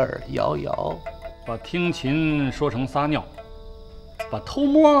心儿摇摇，把听琴说成撒尿，把偷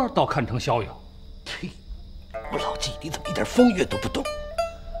摸倒看成逍遥。呸！我老纪，你怎么一点风月都不懂？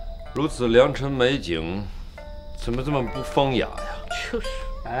如此良辰美景，怎么这么不风雅呀？就是。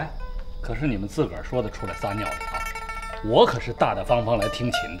哎，可是你们自个儿说得出来撒尿的啊！我可是大大方方来听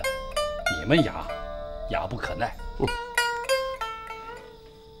琴的，你们雅不可耐。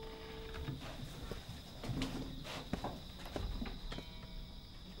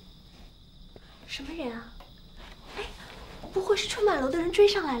什么人啊？哎，不会是春满楼的人追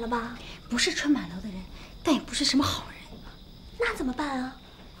上来了吧？不是春满楼的人，但也不是什么好人。那怎么办啊？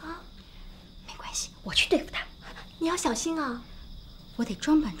没关系，我去对付他。你要小心啊！我得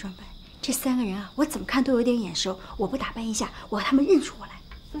装扮装扮。这三个人啊，我怎么看都有点眼熟。我不打扮一下，我让他们认出我来。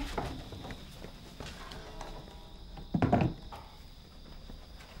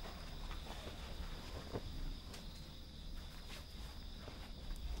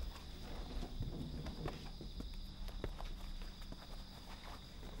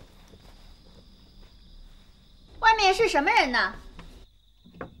外面是什么人呢？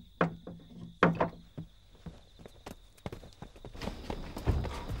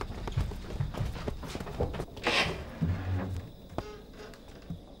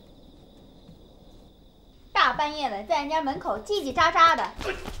大半夜的在人家门口叽叽喳喳的，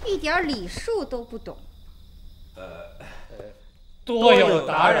一点礼数都不懂。多有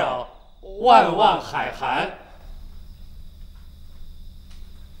打扰，万望海涵。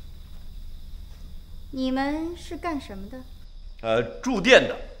你们是干什么的？住店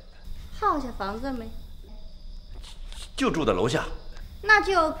的。耗下房子没？就住在楼下。那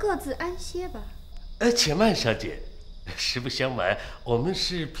就各自安歇吧。且慢，小姐。实不相瞒，我们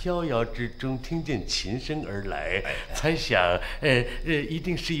是飘摇之中听见琴声而来，猜想，一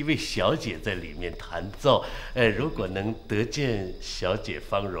定是一位小姐在里面弹奏。如果能得见小姐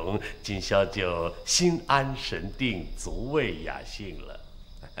芳容，今宵就心安神定，足慰雅兴了。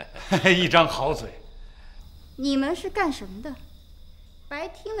一张好嘴。你们是干什么的？白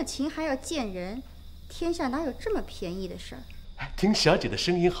听了琴还要见人，天下哪有这么便宜的事儿？听小姐的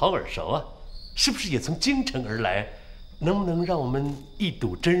声音好耳熟啊，是不是也从京城而来？能不能让我们一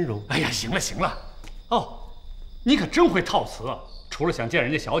睹真容？哎呀，行了行了，哦，你可真会套词啊！除了想见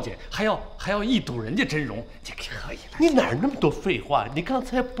人家小姐，还要一睹人家真容，这可以了。你哪儿那么多废话？你刚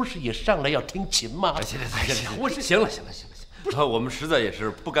才不是也上来要听琴吗？行，行了，我们实在也是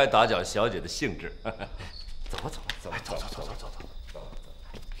不该打搅小姐的兴致。走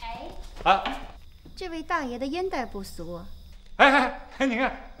吧。这位大爷的烟袋不俗啊。你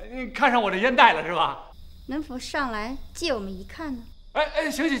看上我这烟袋了是吧？能否上来借我们一看呢？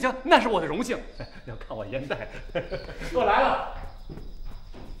行，那是我的荣幸。要看我烟袋，我来了。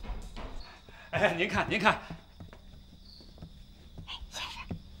您看。先生，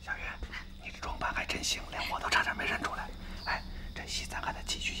小月，你这装扮还真行，连我都差点没认出来。这戏咱还得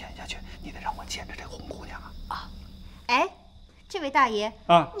继续演下去，你得让我见着这红姑娘啊。这位大爷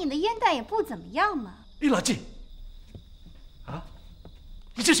啊，你的烟袋也不怎么样嘛。老纪，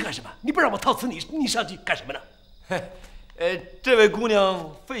你这是干什么？你不让我套词，你上去干什么呢？这位姑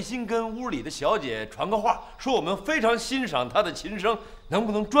娘费心跟屋里的小姐传个话，说我们非常欣赏她的琴声，能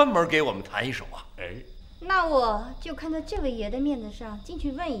不能专门给我们弹一首啊？那我就看在这位爷的面子上进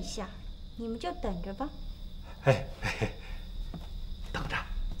去问一下，你们就等着吧。等着，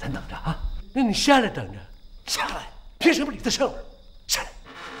咱等着啊！那你下来等着，下来，凭什么你在上面？下来，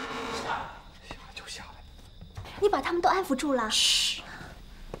就下来。你把他们都安抚住了。嘘。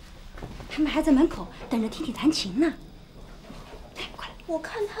他们还在门口等着听你弹琴呢。快来！我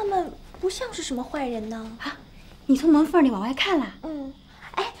看他们不像是什么坏人呢。你从门缝里往外看了？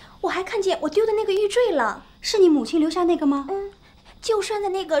我还看见我丢的那个玉坠了。是你母亲留下那个吗？就拴在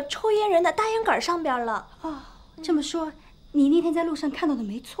那个抽烟人的大烟杆上边了。这么说，你那天在路上看到的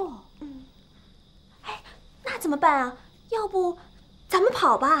没错。那怎么办啊？要不咱们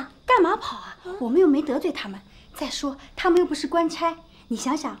跑吧？干嘛跑啊？我们又没得罪他们。再说他们又不是官差。你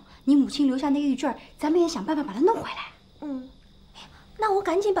想想，你母亲留下那个玉坠，咱们也想办法把它弄回来。那我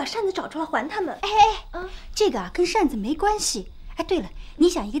赶紧把扇子找出来还他们。这个跟扇子没关系。对了，你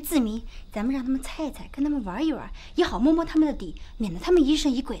想一个字谜，咱们让他们猜一猜，跟他们玩一玩，也好摸摸他们的底，免得他们疑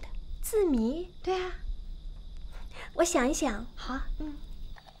神疑鬼的。字谜？对啊，我想一想。好。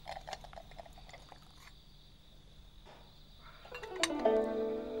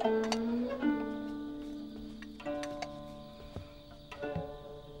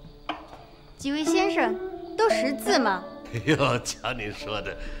几位先生，都识字吗？瞧您说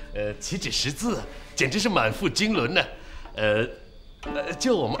的，岂止识字，简直是满腹经纶呢。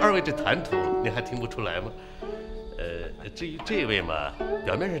就我们二位这谈吐，您还听不出来吗？至于这位嘛，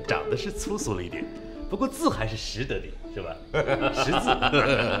表面上长得是粗俗了一点，不过字还是识得的，是吧？识字。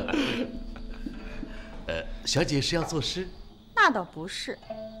小姐是要作诗？那倒不是。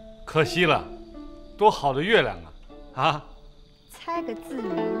可惜了，多好的月亮啊！猜个字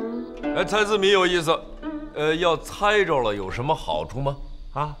谜。猜字谜有意思。要猜着了有什么好处吗？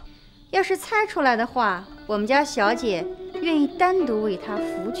要是猜出来的话，我们家小姐愿意单独为他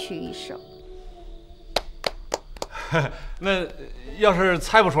抚曲一首。那要是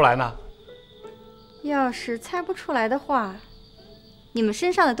猜不出来呢？要是猜不出来的话，你们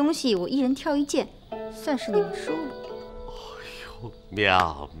身上的东西我一人挑一件，算是你们输了。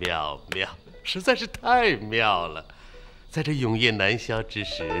妙，实在是太妙了！在这永夜难消之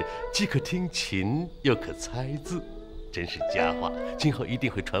时，既可听琴，又可猜字，真是佳话，今后一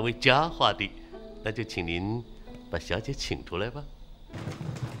定会传为佳话的。那就请您把小姐请出来吧。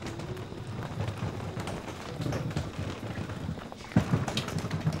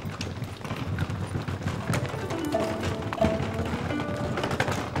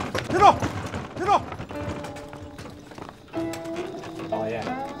停住！老爷，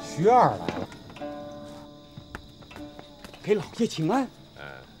徐二来了，给老爷请安。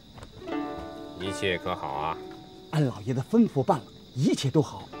一切可好啊？按老爷的吩咐办了，一切都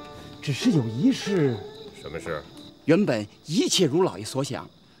好，只是有一事。什么事？原本一切如老爷所想，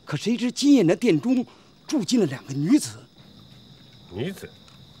可谁知今夜那殿中住进了2个女子。女子？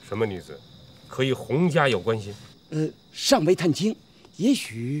什么女子？可与洪家有关系？尚未探清，也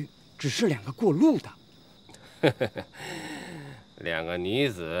许只是2个过路的。 2个女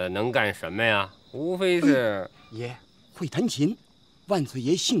子能干什么呀？无非是爷会弹琴，万岁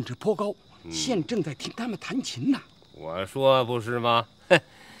爷兴致颇高，现正在听他们弹琴呢。我说不是吗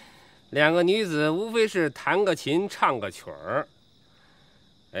？2个女子无非是弹个琴，唱个曲儿。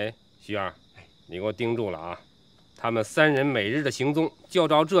哎，徐二，你给我盯住了啊！他们3人每日的行踪，就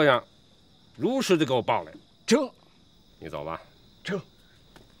照这样，如实的给我报来。这，你走吧。这。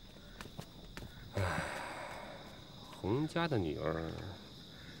唉。 洪家的女儿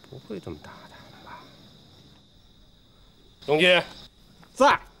不会这么大胆吧？东军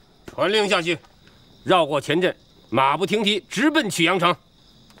在，传令下去，绕过前阵，马不停蹄，直奔曲阳城。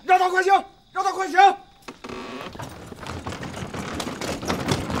绕道快行，绕道快行！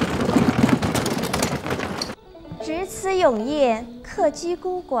值此永夜，客居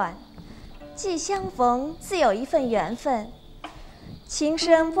孤馆，既相逢，自有一份缘分。琴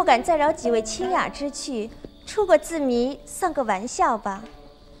声不敢再扰几位清雅之趣。 出个字谜，算个玩笑吧。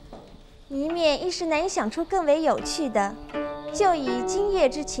谜面一时难以想出更为有趣的，就以今夜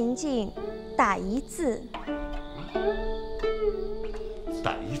之情境打一字。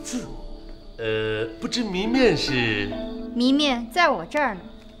打一字，不知谜面是？谜面在我这儿呢。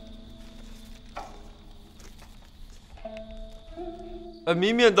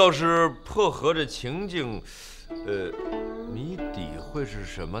谜面倒是破合着情境，谜底会是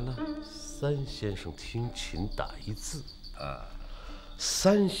什么呢？ 3先生听琴打一字啊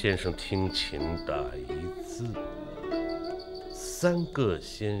，3先生听琴打一字，3个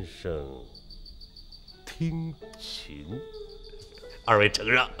先生听琴。2位承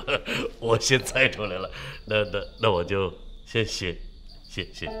让，我先猜出来了，那我就先谢。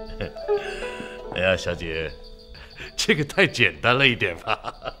哎呀，小姐，这个太简单了一点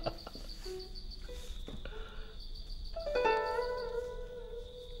吧？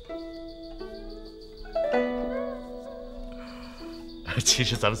其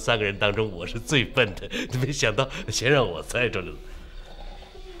实咱们3个人当中，我是最笨的，没想到先让我猜出来了。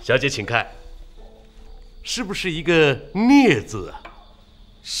小姐，请看，是不是一个“孽”字啊？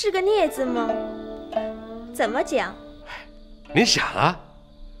是个孽字吗？怎么讲？您想啊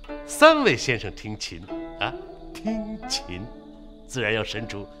，3位先生听琴啊，听琴，自然要伸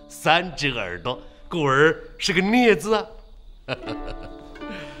出3只耳朵，故而是个“孽”字啊。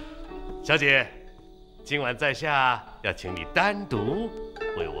小姐。 今晚在下要请你单独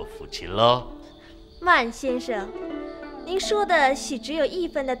为我抚琴喽。慢先生，您说的许只有1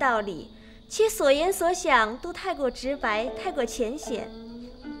分的道理，且所言所想都太过直白，太过浅显。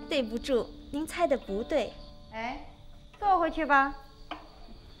对不住，您猜的不对。哎，坐回去吧。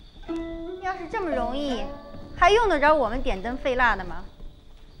要是这么容易，还用得着我们点灯费蜡的吗？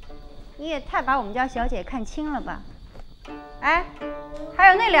你也太把我们家小姐看轻了吧？哎，还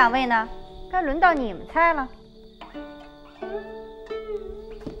有那2位呢？ 该轮到你们猜了。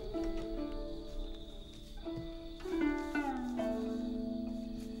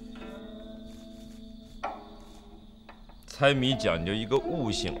猜谜讲究一个悟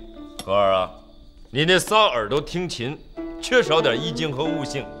性，何儿啊，你那仨耳朵听琴，缺少点意境和悟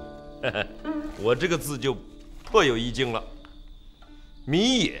性。我这个字就颇有意境了。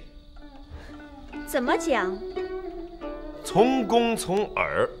谜也。怎么讲？从弓从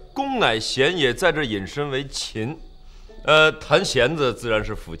耳，弓乃弦也，在这引申为琴。弹弦子自然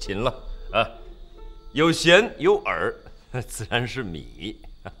是抚琴了啊。有弦有耳，自然是米。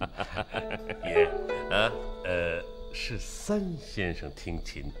爷啊，是3先生听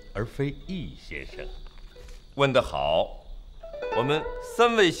琴，而非1先生。问得好。我们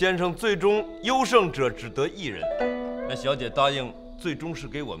3位先生最终优胜者只得1人。那小姐答应，最终是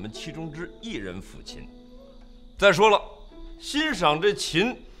给我们其中之1人抚琴。再说了，欣赏这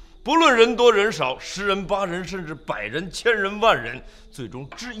琴，不论人多人少，10人8人，甚至100人、1000人、10000人，最终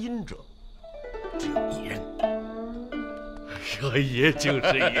知音者只有1人。说爷就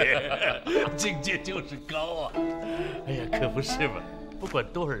是爷，境界就是高啊！哎呀，可不是嘛！不管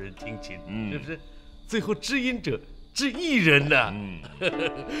多少人听琴，是不是？最后知音者只1人呐！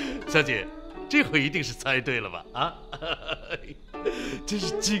小姐，这回一定是猜对了吧？啊，真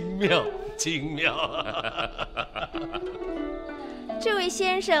是精妙，精妙！这位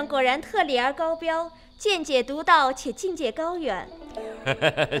先生果然特立而高标，见解独到，且境界高远。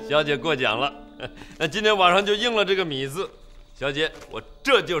小姐过奖了，那今天晚上就应了这个米字。小姐，我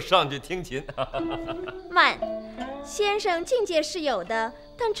这就上去听琴。慢，先生境界是有的，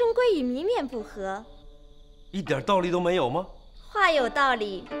但终归与谜面不合。一点道理都没有吗？话有道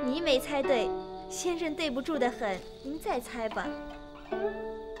理，你没猜对，先生对不住的很，您再猜吧。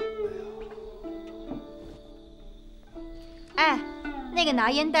哎，那个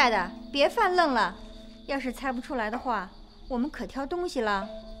拿烟袋的，别犯愣了。要是猜不出来的话，我们可挑东西了。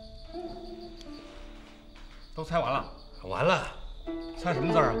都猜完了？完了。猜什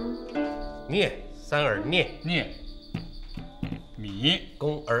么字啊？聂，三耳聂。聂。米，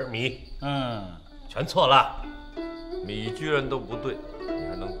公儿米。全错了。米居然都不对，你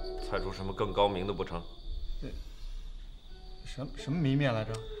还能猜出什么更高明的不成？什么谜面来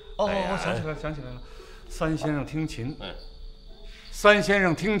着？哦，我想起来了。三先生听琴。三先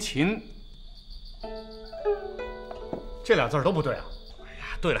生听琴。这俩字都不对啊！哎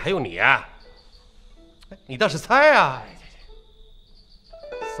呀，对了，还有你啊！你倒是猜啊！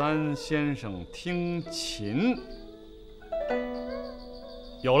三先生听琴，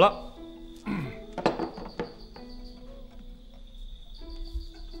有了。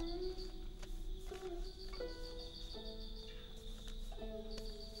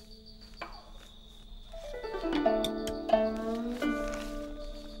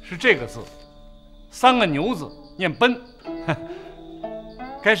是这个字，三个牛字念奔，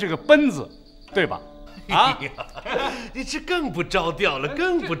该是个奔字，对吧？啊，你这更不着调了，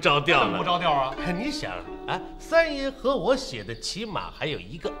更不着调了。更不着调啊！你想啊，三爷和我写的起码还有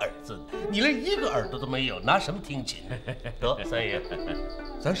一个耳字，你连一个耳朵都没有，拿什么听琴？得，三爷，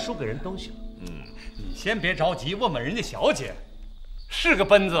咱输给人都行。你先别着急，问问人家小姐，是个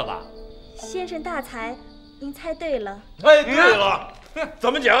奔字吧？先生大才，您猜对了。哎，对了。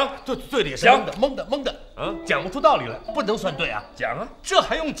怎么讲？对的也是蒙的，讲不出道理来，不能算对啊！讲啊，这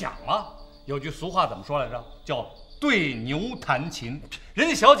还用讲吗？有句俗话怎么说来着？叫对牛弹琴。人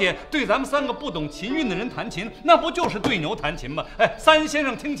家小姐对咱们三个不懂琴韵的人弹琴，那不就是对牛弹琴吗？哎，三先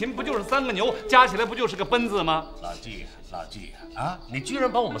生听琴不就是三个牛加起来不就是个奔字吗？老纪啊，你居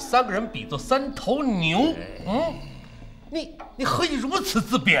然把我们三个人比作三头牛，你何以如此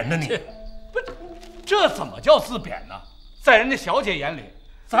自贬呢？你不是，这怎么叫自贬呢？在人家小姐眼里，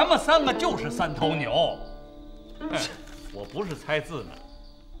咱们三个就是三头牛。我不是猜字呢，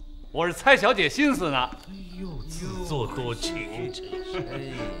我是猜小姐心思呢。哎呦，自作多情，真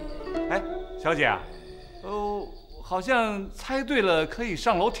是。哎，小姐啊，好像猜对了，可以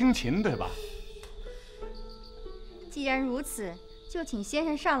上楼听琴，对吧？既然如此，就请先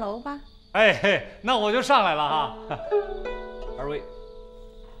生上楼吧。哎嘿，那我就上来了哈。二位，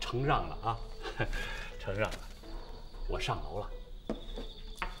承让了啊，承让了。我上楼了。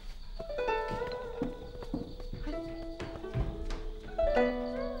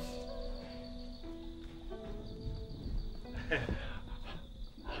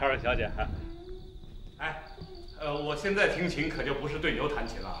二位小姐，哎，我现在听琴可就不是对牛弹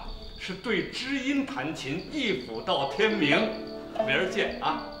琴了啊，是对知音弹琴，一府到天明。明儿见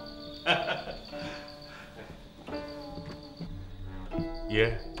啊！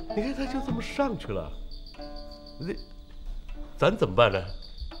爷，你看他就这么上去了，咱怎么办呢？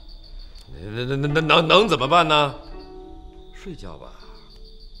能怎么办呢？睡觉吧，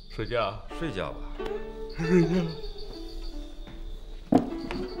睡觉吧。睡觉。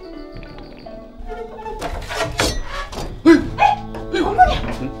黄姑娘！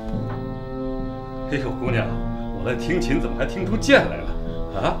哎呦，姑娘，我来听琴，怎么还听出剑来了？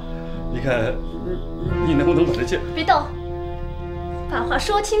啊，你看，你能不能把这剑？别动，把话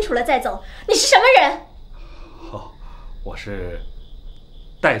说清楚了再走。你是什么人？我是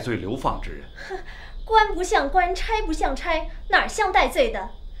戴罪流放之人。官不像官，差不像差，哪像戴罪的？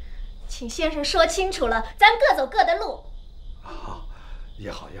请先生说清楚了，咱各走各的路。好，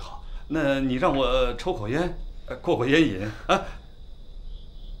也好。那你让我抽口烟，过烟瘾啊。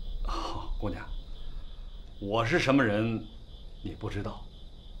好，姑娘，我是什么人，你不知道，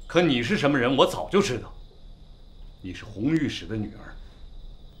可你是什么人，我早就知道。你是红御史的女儿。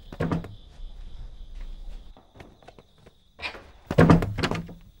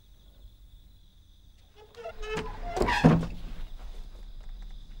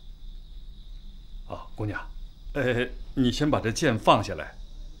姑娘，你先把这剑放下来，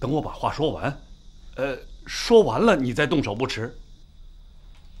等我把话说完。说完了你再动手不迟。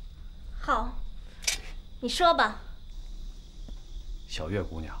好，你说吧。小月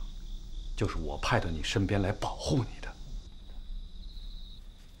姑娘，就是我派到你身边来保护你的。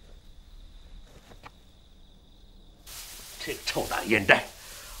这个臭大烟袋，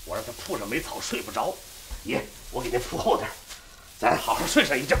我让他铺上煤草睡不着。爷，我给您铺厚点，咱好好睡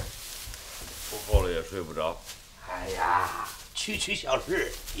上一觉。铺厚了也睡不着。哎呀，区小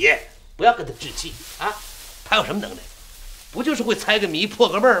事，爷不要跟他置气啊！他有什么能耐？不就是会猜个谜、破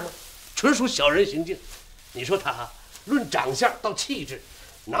个闷吗？纯属小人行径。你说他论长相到气质，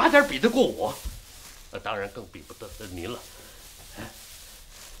哪点比得过我？当然更比不得您了。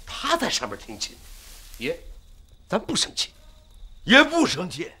他在上面听琴，爷，咱不生气，爷不生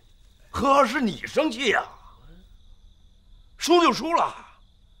气，可是你生气呀。输就输了，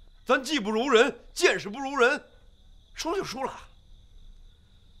咱技不如人，见识不如人，输就输了。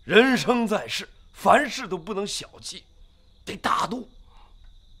人生在世，凡事都不能小气，得大度，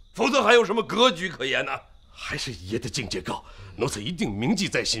否则还有什么格局可言呢？还是爷的境界高，奴才一定铭记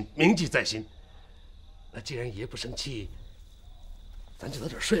在心，铭记在心。那既然爷不生气，咱就早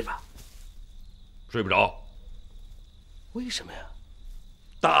点睡吧。睡不着。为什么呀？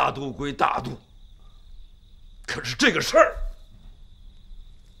大度归大度，可是这个事儿，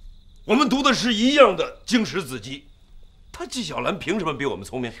我们读的是一样的经史子集，他纪晓岚凭什么比我们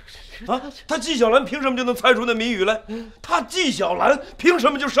聪明啊？他纪晓岚凭什么就能猜出那谜语来？他纪晓岚凭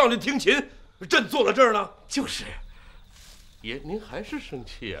什么就上去听琴？朕坐在这儿呢？就是，爷您还是生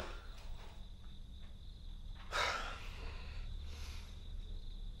气呀？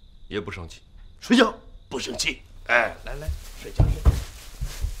爷不生气，睡觉不生气。哎，来来，睡觉睡。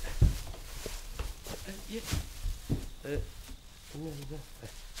哎，爷，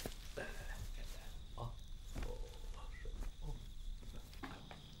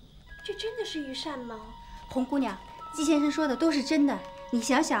这真的是御膳吗？红姑娘，季先生说的都是真的。你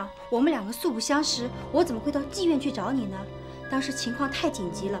想想，我们两个素不相识，我怎么会到妓院去找你呢？当时情况太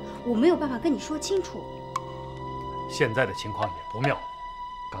紧急了，我没有办法跟你说清楚。现在的情况也不妙，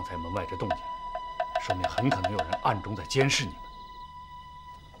刚才门外这动静，说明很可能有人暗中在监视你们。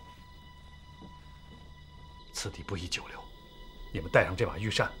此地不宜久留，你们带上这把御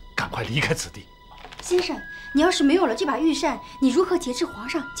膳，赶快离开此地。先生，你要是没有了这把御膳，你如何节制皇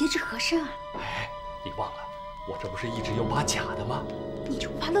上，节制和珅啊？哎，你忘了，我这不是一直有把假的吗？你就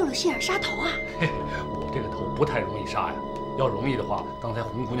不怕露了馅儿杀头啊？嘿，我这个头不太容易杀呀。要容易的话，刚才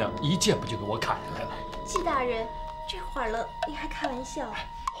红姑娘一剑不就给我砍下来了？季大人，这会儿了，你还开玩笑？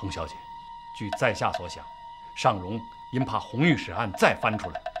红小姐，据在下所想，尚荣因怕红御史案再翻出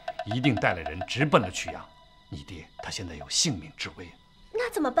来，一定带了人直奔了曲阳。你爹他现在有性命之危，那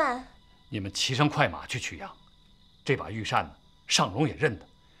怎么办？你们骑上快马去曲阳，这把御膳呢，尚荣也认得，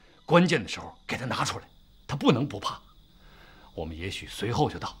关键的时候给他拿出来，他不能不怕。我们也许随后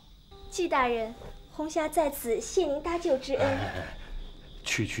就到。季大人，红霞在此谢您搭救之恩。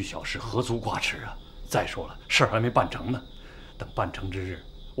区区小事何足挂齿啊！再说了，事儿还没办成呢，等办成之日，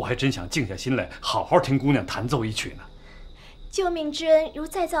我还真想静下心来，好好听姑娘弹奏一曲呢。救命之恩如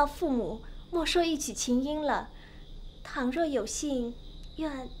再造父母，莫说一曲琴音了。倘若有幸，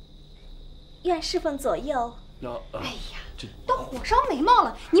愿侍奉左右。哎呀，都火烧眉毛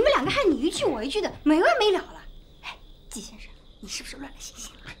了，你们两个还你一句我一句的，没完没了了。哎，季先生，你是不是乱了心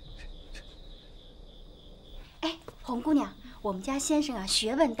性？哎，红姑娘，我们家先生啊，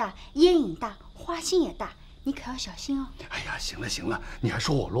学问大，烟瘾大，花心也大，你可要小心哦。哎呀，行了行了，你还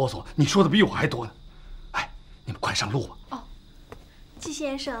说我啰嗦，你说的比我还多呢。哎，你们快上路吧。哦，季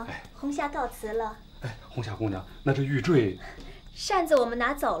先生，红霞告辞了。哎，红霞姑娘，那这玉坠，扇子我们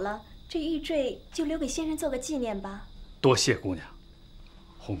拿走了，这玉坠就留给先生做个纪念吧。多谢姑娘。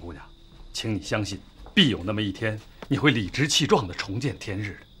红姑娘，请你相信，必有那么一天，你会理直气壮地重见天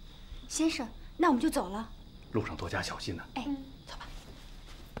日的。先生，那我们就走了。路上多加小心呢。哎，走吧。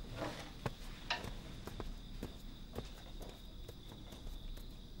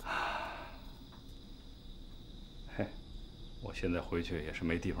嘿，我现在回去也是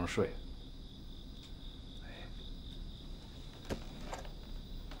没地方睡。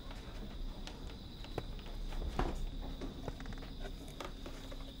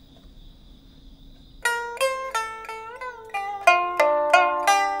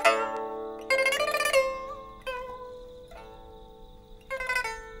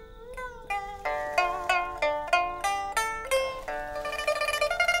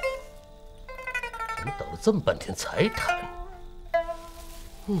这么半天才弹，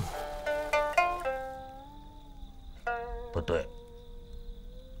不对，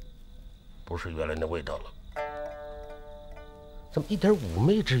不是原来那味道了，怎么一点妩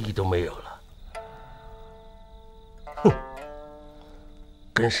媚之意都没有了？哼，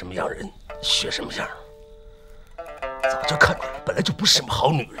跟什么样人学什么样，早就看出来，本来就不是什么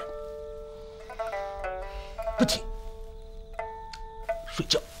好女人。不听，睡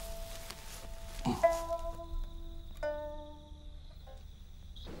觉。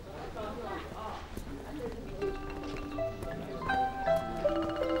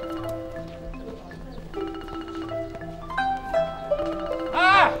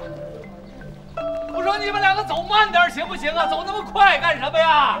行不行啊？走那么快干什么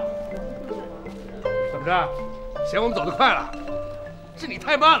呀？什么着？嫌我们走得快了？是你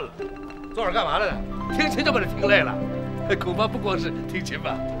太慢了。坐会儿干嘛来了？听琴就把这听累了。恐怕不光是听琴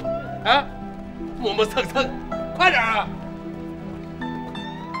吧？啊，磨磨蹭蹭，快点啊！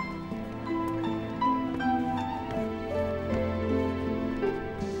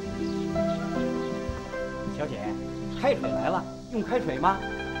小姐，开水来了，用开水吗？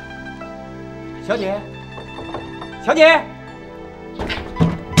小姐，小姐。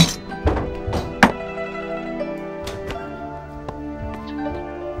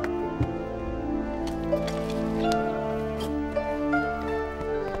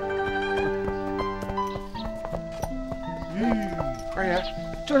二爷，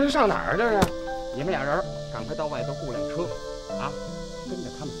这是上哪儿？这是？你们俩人赶快到外头雇辆车，啊，跟着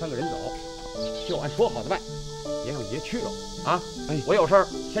他们3个人走，就按说好的办，别让爷屈着啊！哎，我有事儿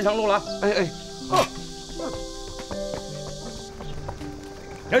先上路了。哎哎，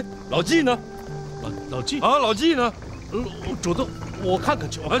哎，老纪呢？老纪啊，老纪呢？主子，我看看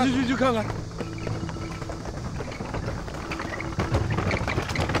去。啊，去看看。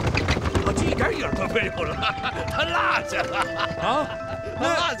老纪一点影都没有了，他落下了啊！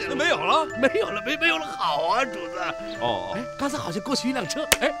那没有了，没有了，好啊，主子。哦，哎，刚才好像过去一辆车，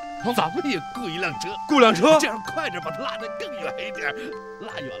哎，咱们也雇一辆车，雇辆车，这样快点把他拉得更远一点，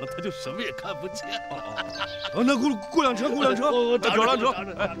拉远了他就什么也看不见了。哦，那雇辆车，我找辆车。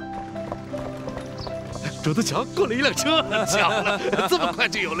主子瞧，过了一辆车，巧了，这么快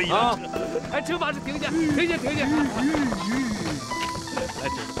就有了一辆车。哎，车马是停下。哎，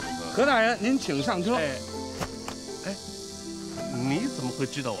何大人，您请上车。哎，你怎么会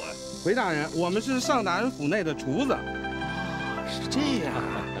知道我呀？回大人，我们是上大人府内的厨子。是这样。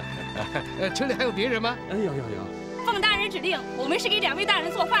车里还有别人吗？有。奉大人指令，我们是给2位大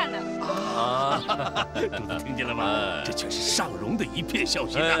人做饭的。啊，主子听见了吗？这全是上荣的一片孝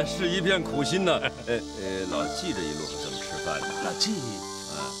心啊，是一片苦心呐。老纪这一路可怎么吃饭呢？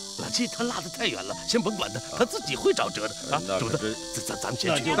老纪他拉得太远了，先甭管他，他自己会找辙的啊。主子，咱们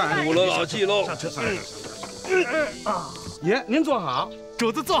先去。那就耽误了老纪喽。上车。爷，您坐好。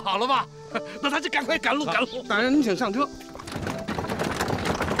主子坐好了吧？那他就赶快赶路。大人，您请上车。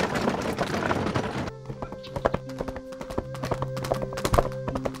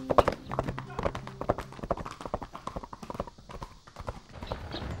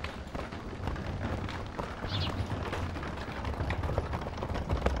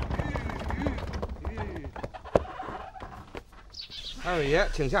二位爷，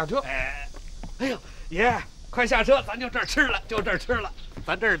请下车。哎呦，爷，快下车，咱就这儿吃了，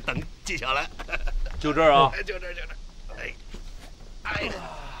咱这儿等纪晓岚。就这儿啊？就这儿。哎呀，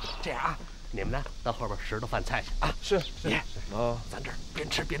这样啊，你们呢到后边拾掇饭菜去啊。是爷啊，咱这儿边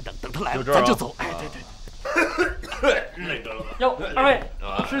吃边等，等他来了咱就走。哎，对。哟，二位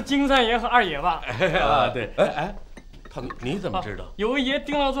是金三爷和二爷吧？啊，对。哎，你怎么知道？有位爷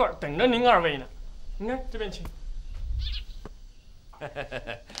盯到座等着您2位呢。你看这边请。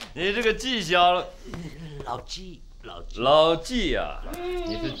你这个纪晓，老纪呀，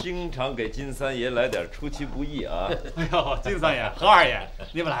你是经常给金三爷来点出其不意啊！哎呦，金三爷、何二爷，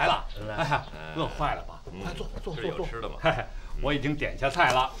你们来了，哎呀，饿坏了吧？快坐。有吃的吗？我已经点下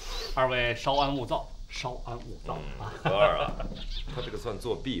菜了，2位稍安勿躁啊！何二啊，他这个算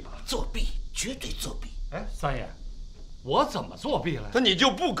作弊吧？作弊，绝对作弊！哎，三爷，我怎么作弊了？那你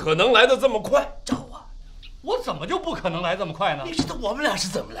就不可能来得这么快。找我。我怎么就不可能来这么快呢？你知道我们俩是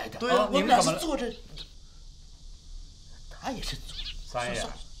怎么来的？对啊，我们俩是坐着，他也是坐。三爷，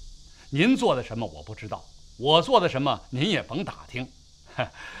您做的什么我不知道，我做的什么您也甭打听。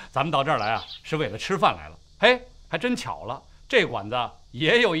咱们到这儿来啊，是为了吃饭来了。嘿，还真巧了，这馆子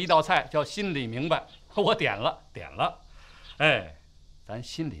也有一道菜叫心里明白，我点了。哎，咱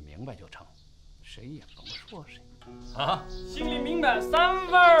心里明白就成，谁也甭说谁。啊，心里明白3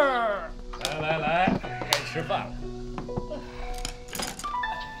份儿。来，该吃饭了。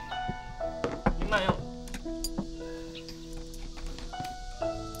您慢用。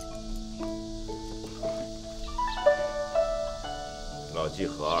老纪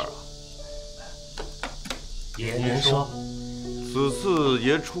何二啊，爷您说，此次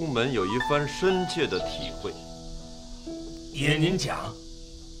爷出门有一番深切的体会。爷您讲。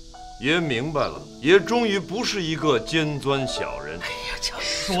爷明白了，爷终于不是一个尖钻小人。哎呀，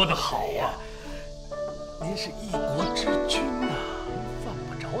说得好啊！您是一国之君呐，犯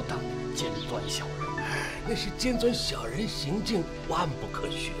不着当尖钻小人。那是尖钻小人行径万不可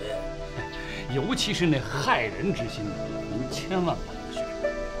学，尤其是那害人之心，您千万不能学。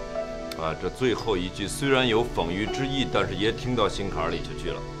啊，这最后一句虽然有讽喻之意，但是爷听到心坎里就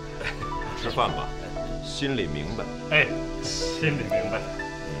去了。吃饭吧，心里明白。哎，心里明白。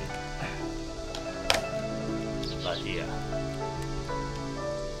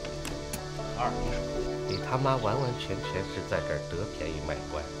二你说，你他妈完完全全是在这儿得便宜卖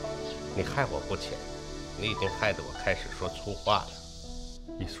乖，你害我不浅，你已经害得我开始说粗话了。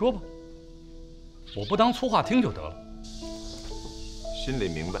你说吧，我不当粗话听就得了。心里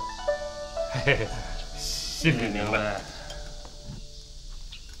明白，嘿嘿，心里明白。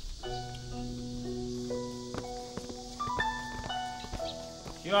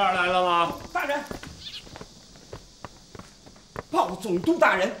玉儿来了吗？大人，报总督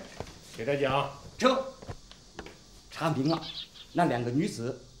大人，给他讲。这查明了，那2个女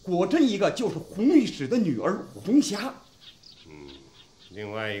子果真一个就是红御史的女儿红霞。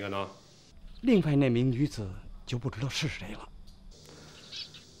另外一个呢？另外那名女子就不知道是谁了。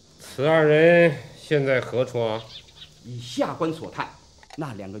此2人现在何处啊？以下官所探，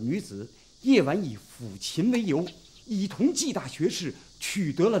那2个女子夜晚以抚琴为由，已同纪大学士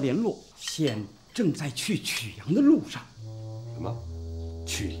取得了联络，现正在去曲阳的路上。什么？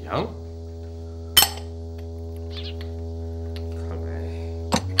曲阳？看来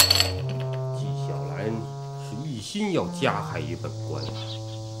纪晓岚是一心要加害于本官。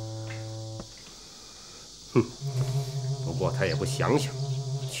哼！不过他也不想想，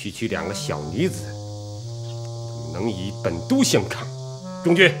区区2个小女子，能与本都相抗？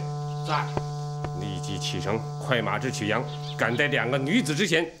中军在，立即启程，快马至曲阳，赶在2个女子之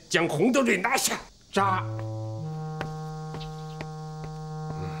前，将洪德瑞拿下。扎。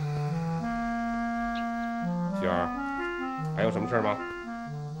雪儿，还有什么事吗？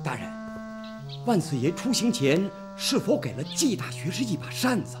大人，万岁爷出行前是否给了纪大学士一把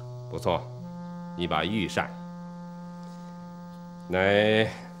扇子？不错，一把玉扇，乃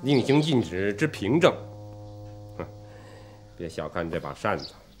令行禁止之凭证。哼，别小看这把扇子，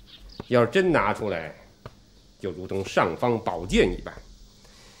要是真拿出来，就如同尚方宝剑一般。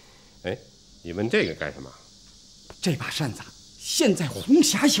哎，你问这个干什么？这把扇子现在红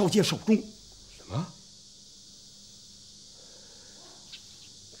霞小姐手中。什么？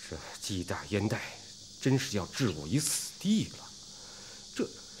这纪大烟袋真是要置我于死地了，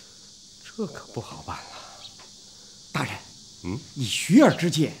这可不好办了。大人，以徐儿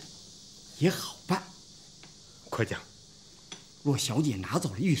之见，也好办。快讲。若小姐拿走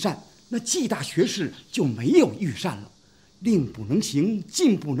了玉扇，那纪大学士就没有玉扇了。令不能行，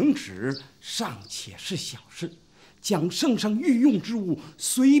禁不能止，尚且是小事，将圣上御用之物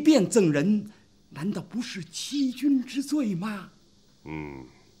随便赠人，难道不是欺君之罪吗？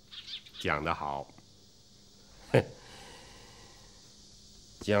讲得好。哼，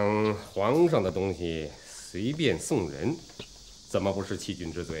将皇上的东西随便送人，怎么不是欺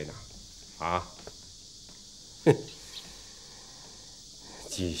君之罪呢？啊？哼，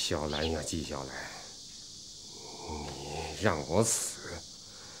纪晓岚呀，纪晓岚，你让我死，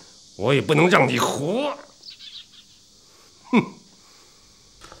我也不能让你活。哼！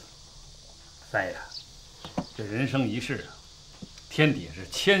三爷，这人生一世啊，天底下是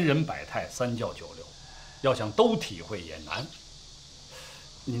千人百态，三教九流，要想都体会也难。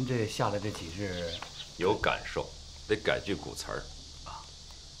您这下来这几日有感受，得改句古词儿啊。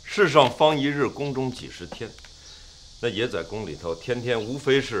世上方一日，宫中几十天。那爷在宫里头，天天无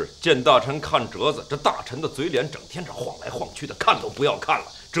非是见大臣看折子，这大臣的嘴脸整天这晃来晃去的，看都不要看了。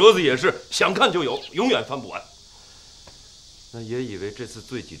折子也是想看就有，永远翻不完。那爷以为这次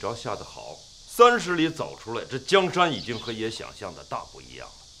罪己诏下得好，30里走出来，这江山已经和爷想象的大不一样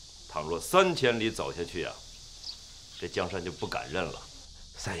了。倘若3000里走下去啊，这江山就不敢认了。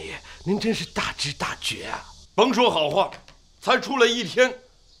三爷，您真是大知大觉啊！甭说好话，才出来1天，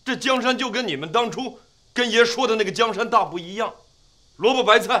这江山就跟你们当初跟爷说的那个江山大不一样，萝卜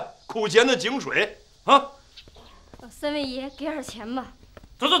白菜，苦咸的井水啊！三位爷，给点钱吧。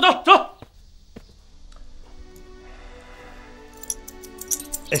走走走走。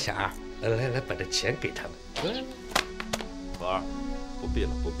哎，小二，来，把这钱给他们。老二，不必了，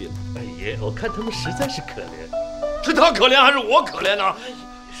不必了。哎爷，我看他们实在是可怜。是他可怜还是我可怜呢？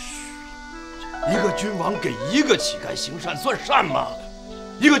一个君王给一个乞丐行善，算善吗？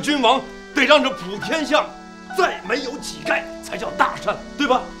一个君王得让这普天下再没有乞丐，才叫大善，对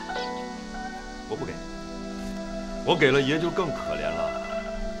吧？我不给，我给了爷就更可怜了。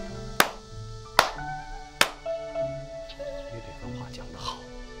爷这番话讲得好，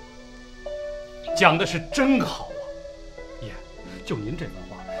讲的是真好啊！爷，就您这番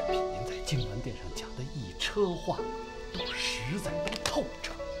话，比您在静銮殿上讲的一车话都实在都透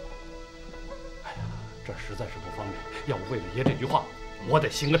彻。哎呀，这实在是不方便，要不为了爷这句话，我得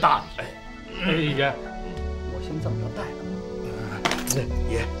行个大礼。哎，爷，我先这么着带了吧。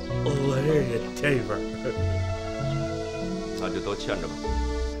爷，我这也添一份。那就都欠着吧。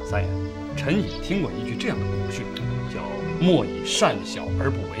三爷，臣也听过一句这样的古训，叫“莫以善小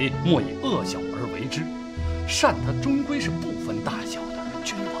而不为，莫以恶小而为之”。善它终归是不分大小的，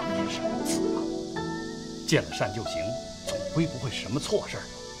君王也是如此啊。见了善就行，总归不会是什么错事儿。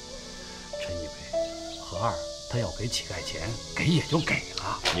臣以为何二他要给乞丐钱，给也就给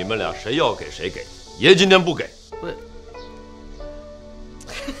了。你们俩谁要给谁给，爷今天不给。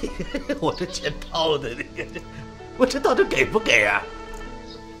我这钱掏的，我这到底给不给啊？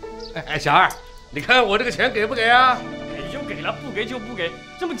哎，小二，你看我这个钱给不给啊？给就给了，不给就不给，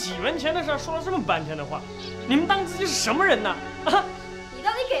这么几文钱的事儿说了这么半天的话，你们当自己是什么人呢？啊！你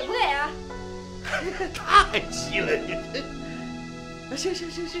到底给不给啊？太急了你！行，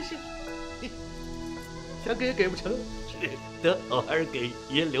想给也给不成，得我还是给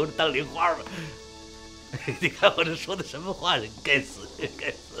爷留着当零花吧。你看我这说的什么话？该死，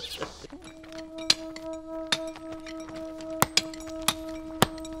该死！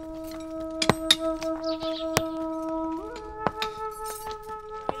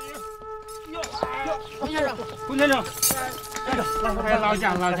龚先生，龚先生，哎，劳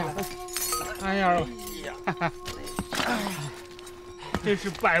驾，哎呀，真是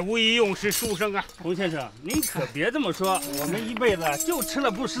百无一用是书生啊！龚先生，您可别这么说，我们一辈子就吃了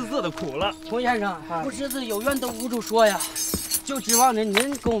不识字的苦了。龚先生，不识字有冤都无处说呀，就指望着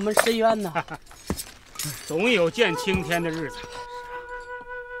您跟我们伸冤呢。总有见青天的日子。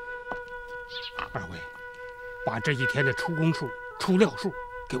二位，把这几天的出工数、出料数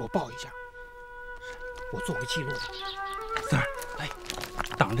给我报一下，我做个记录。四儿，哎，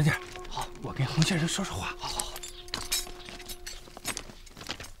挡着点，好，我跟洪先生说说话。好。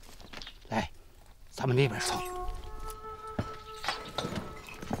来，咱们那边说。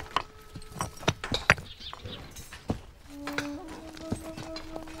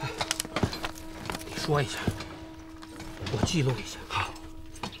你说一下，我记录一下。好。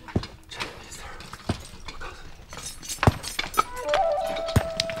这没事儿，我告诉你。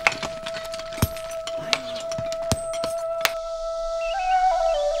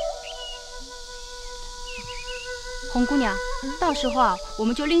红姑娘，到时候啊，我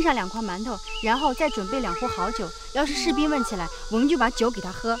们就拎上2块馒头，然后再准备2壶好酒。要是士兵问起来，我们就把酒给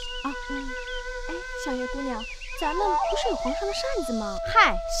他喝啊。哎，小月姑娘，咱们不是有皇上的扇子吗？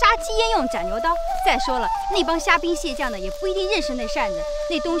嗨，杀鸡焉用斩牛刀。再说了，那帮虾兵蟹将的也不一定认识那扇子，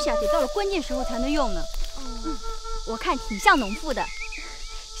那东西啊，得到了关键时候才能用呢。我看挺像农妇的，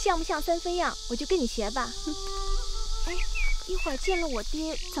像不像三分样？我就跟你学吧。哎，一会儿见了我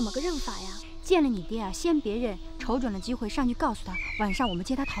爹，怎么个认法呀？见了你爹啊，先别认，瞅准了机会上去告诉他，晚上我们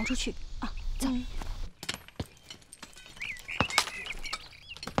接他逃出去啊！走。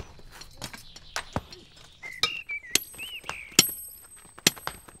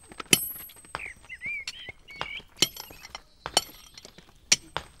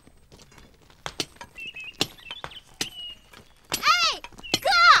哎，哥，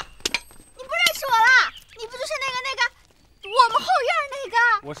你不认识我了？你不就是那个我们后院那个？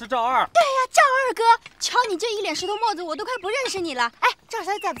我是赵二。对呀，赵二哥，瞧你这一脸石头沫子，我都快不认识你了。哎，赵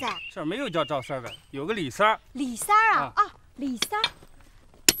三在不在？这儿没有叫赵三的，有个李三。李三啊？啊，李三。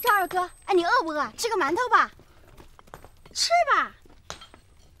赵二哥，哎，你饿不饿？吃个馒头吧。吃吧。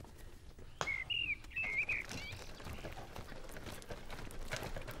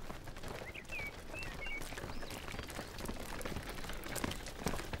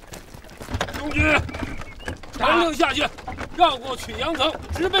中举，传令下去，绕过曲阳城，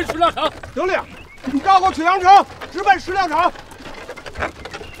直奔石料场。得令，绕过曲阳城，直奔石料场。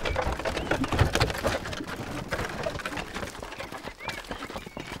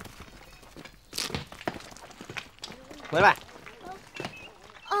回来。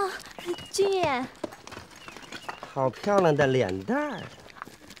啊，君爷，好漂亮的脸蛋儿，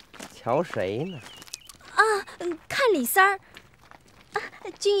瞧谁呢？啊，看李三儿。啊，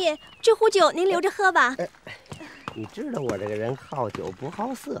君爷，这壶酒您留着喝吧。你知道我这个人好酒不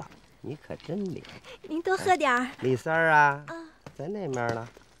好色，你可真灵。您多喝点儿。李三儿啊，在那面呢。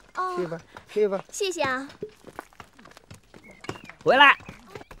哦，去吧，去吧。谢谢啊。回来。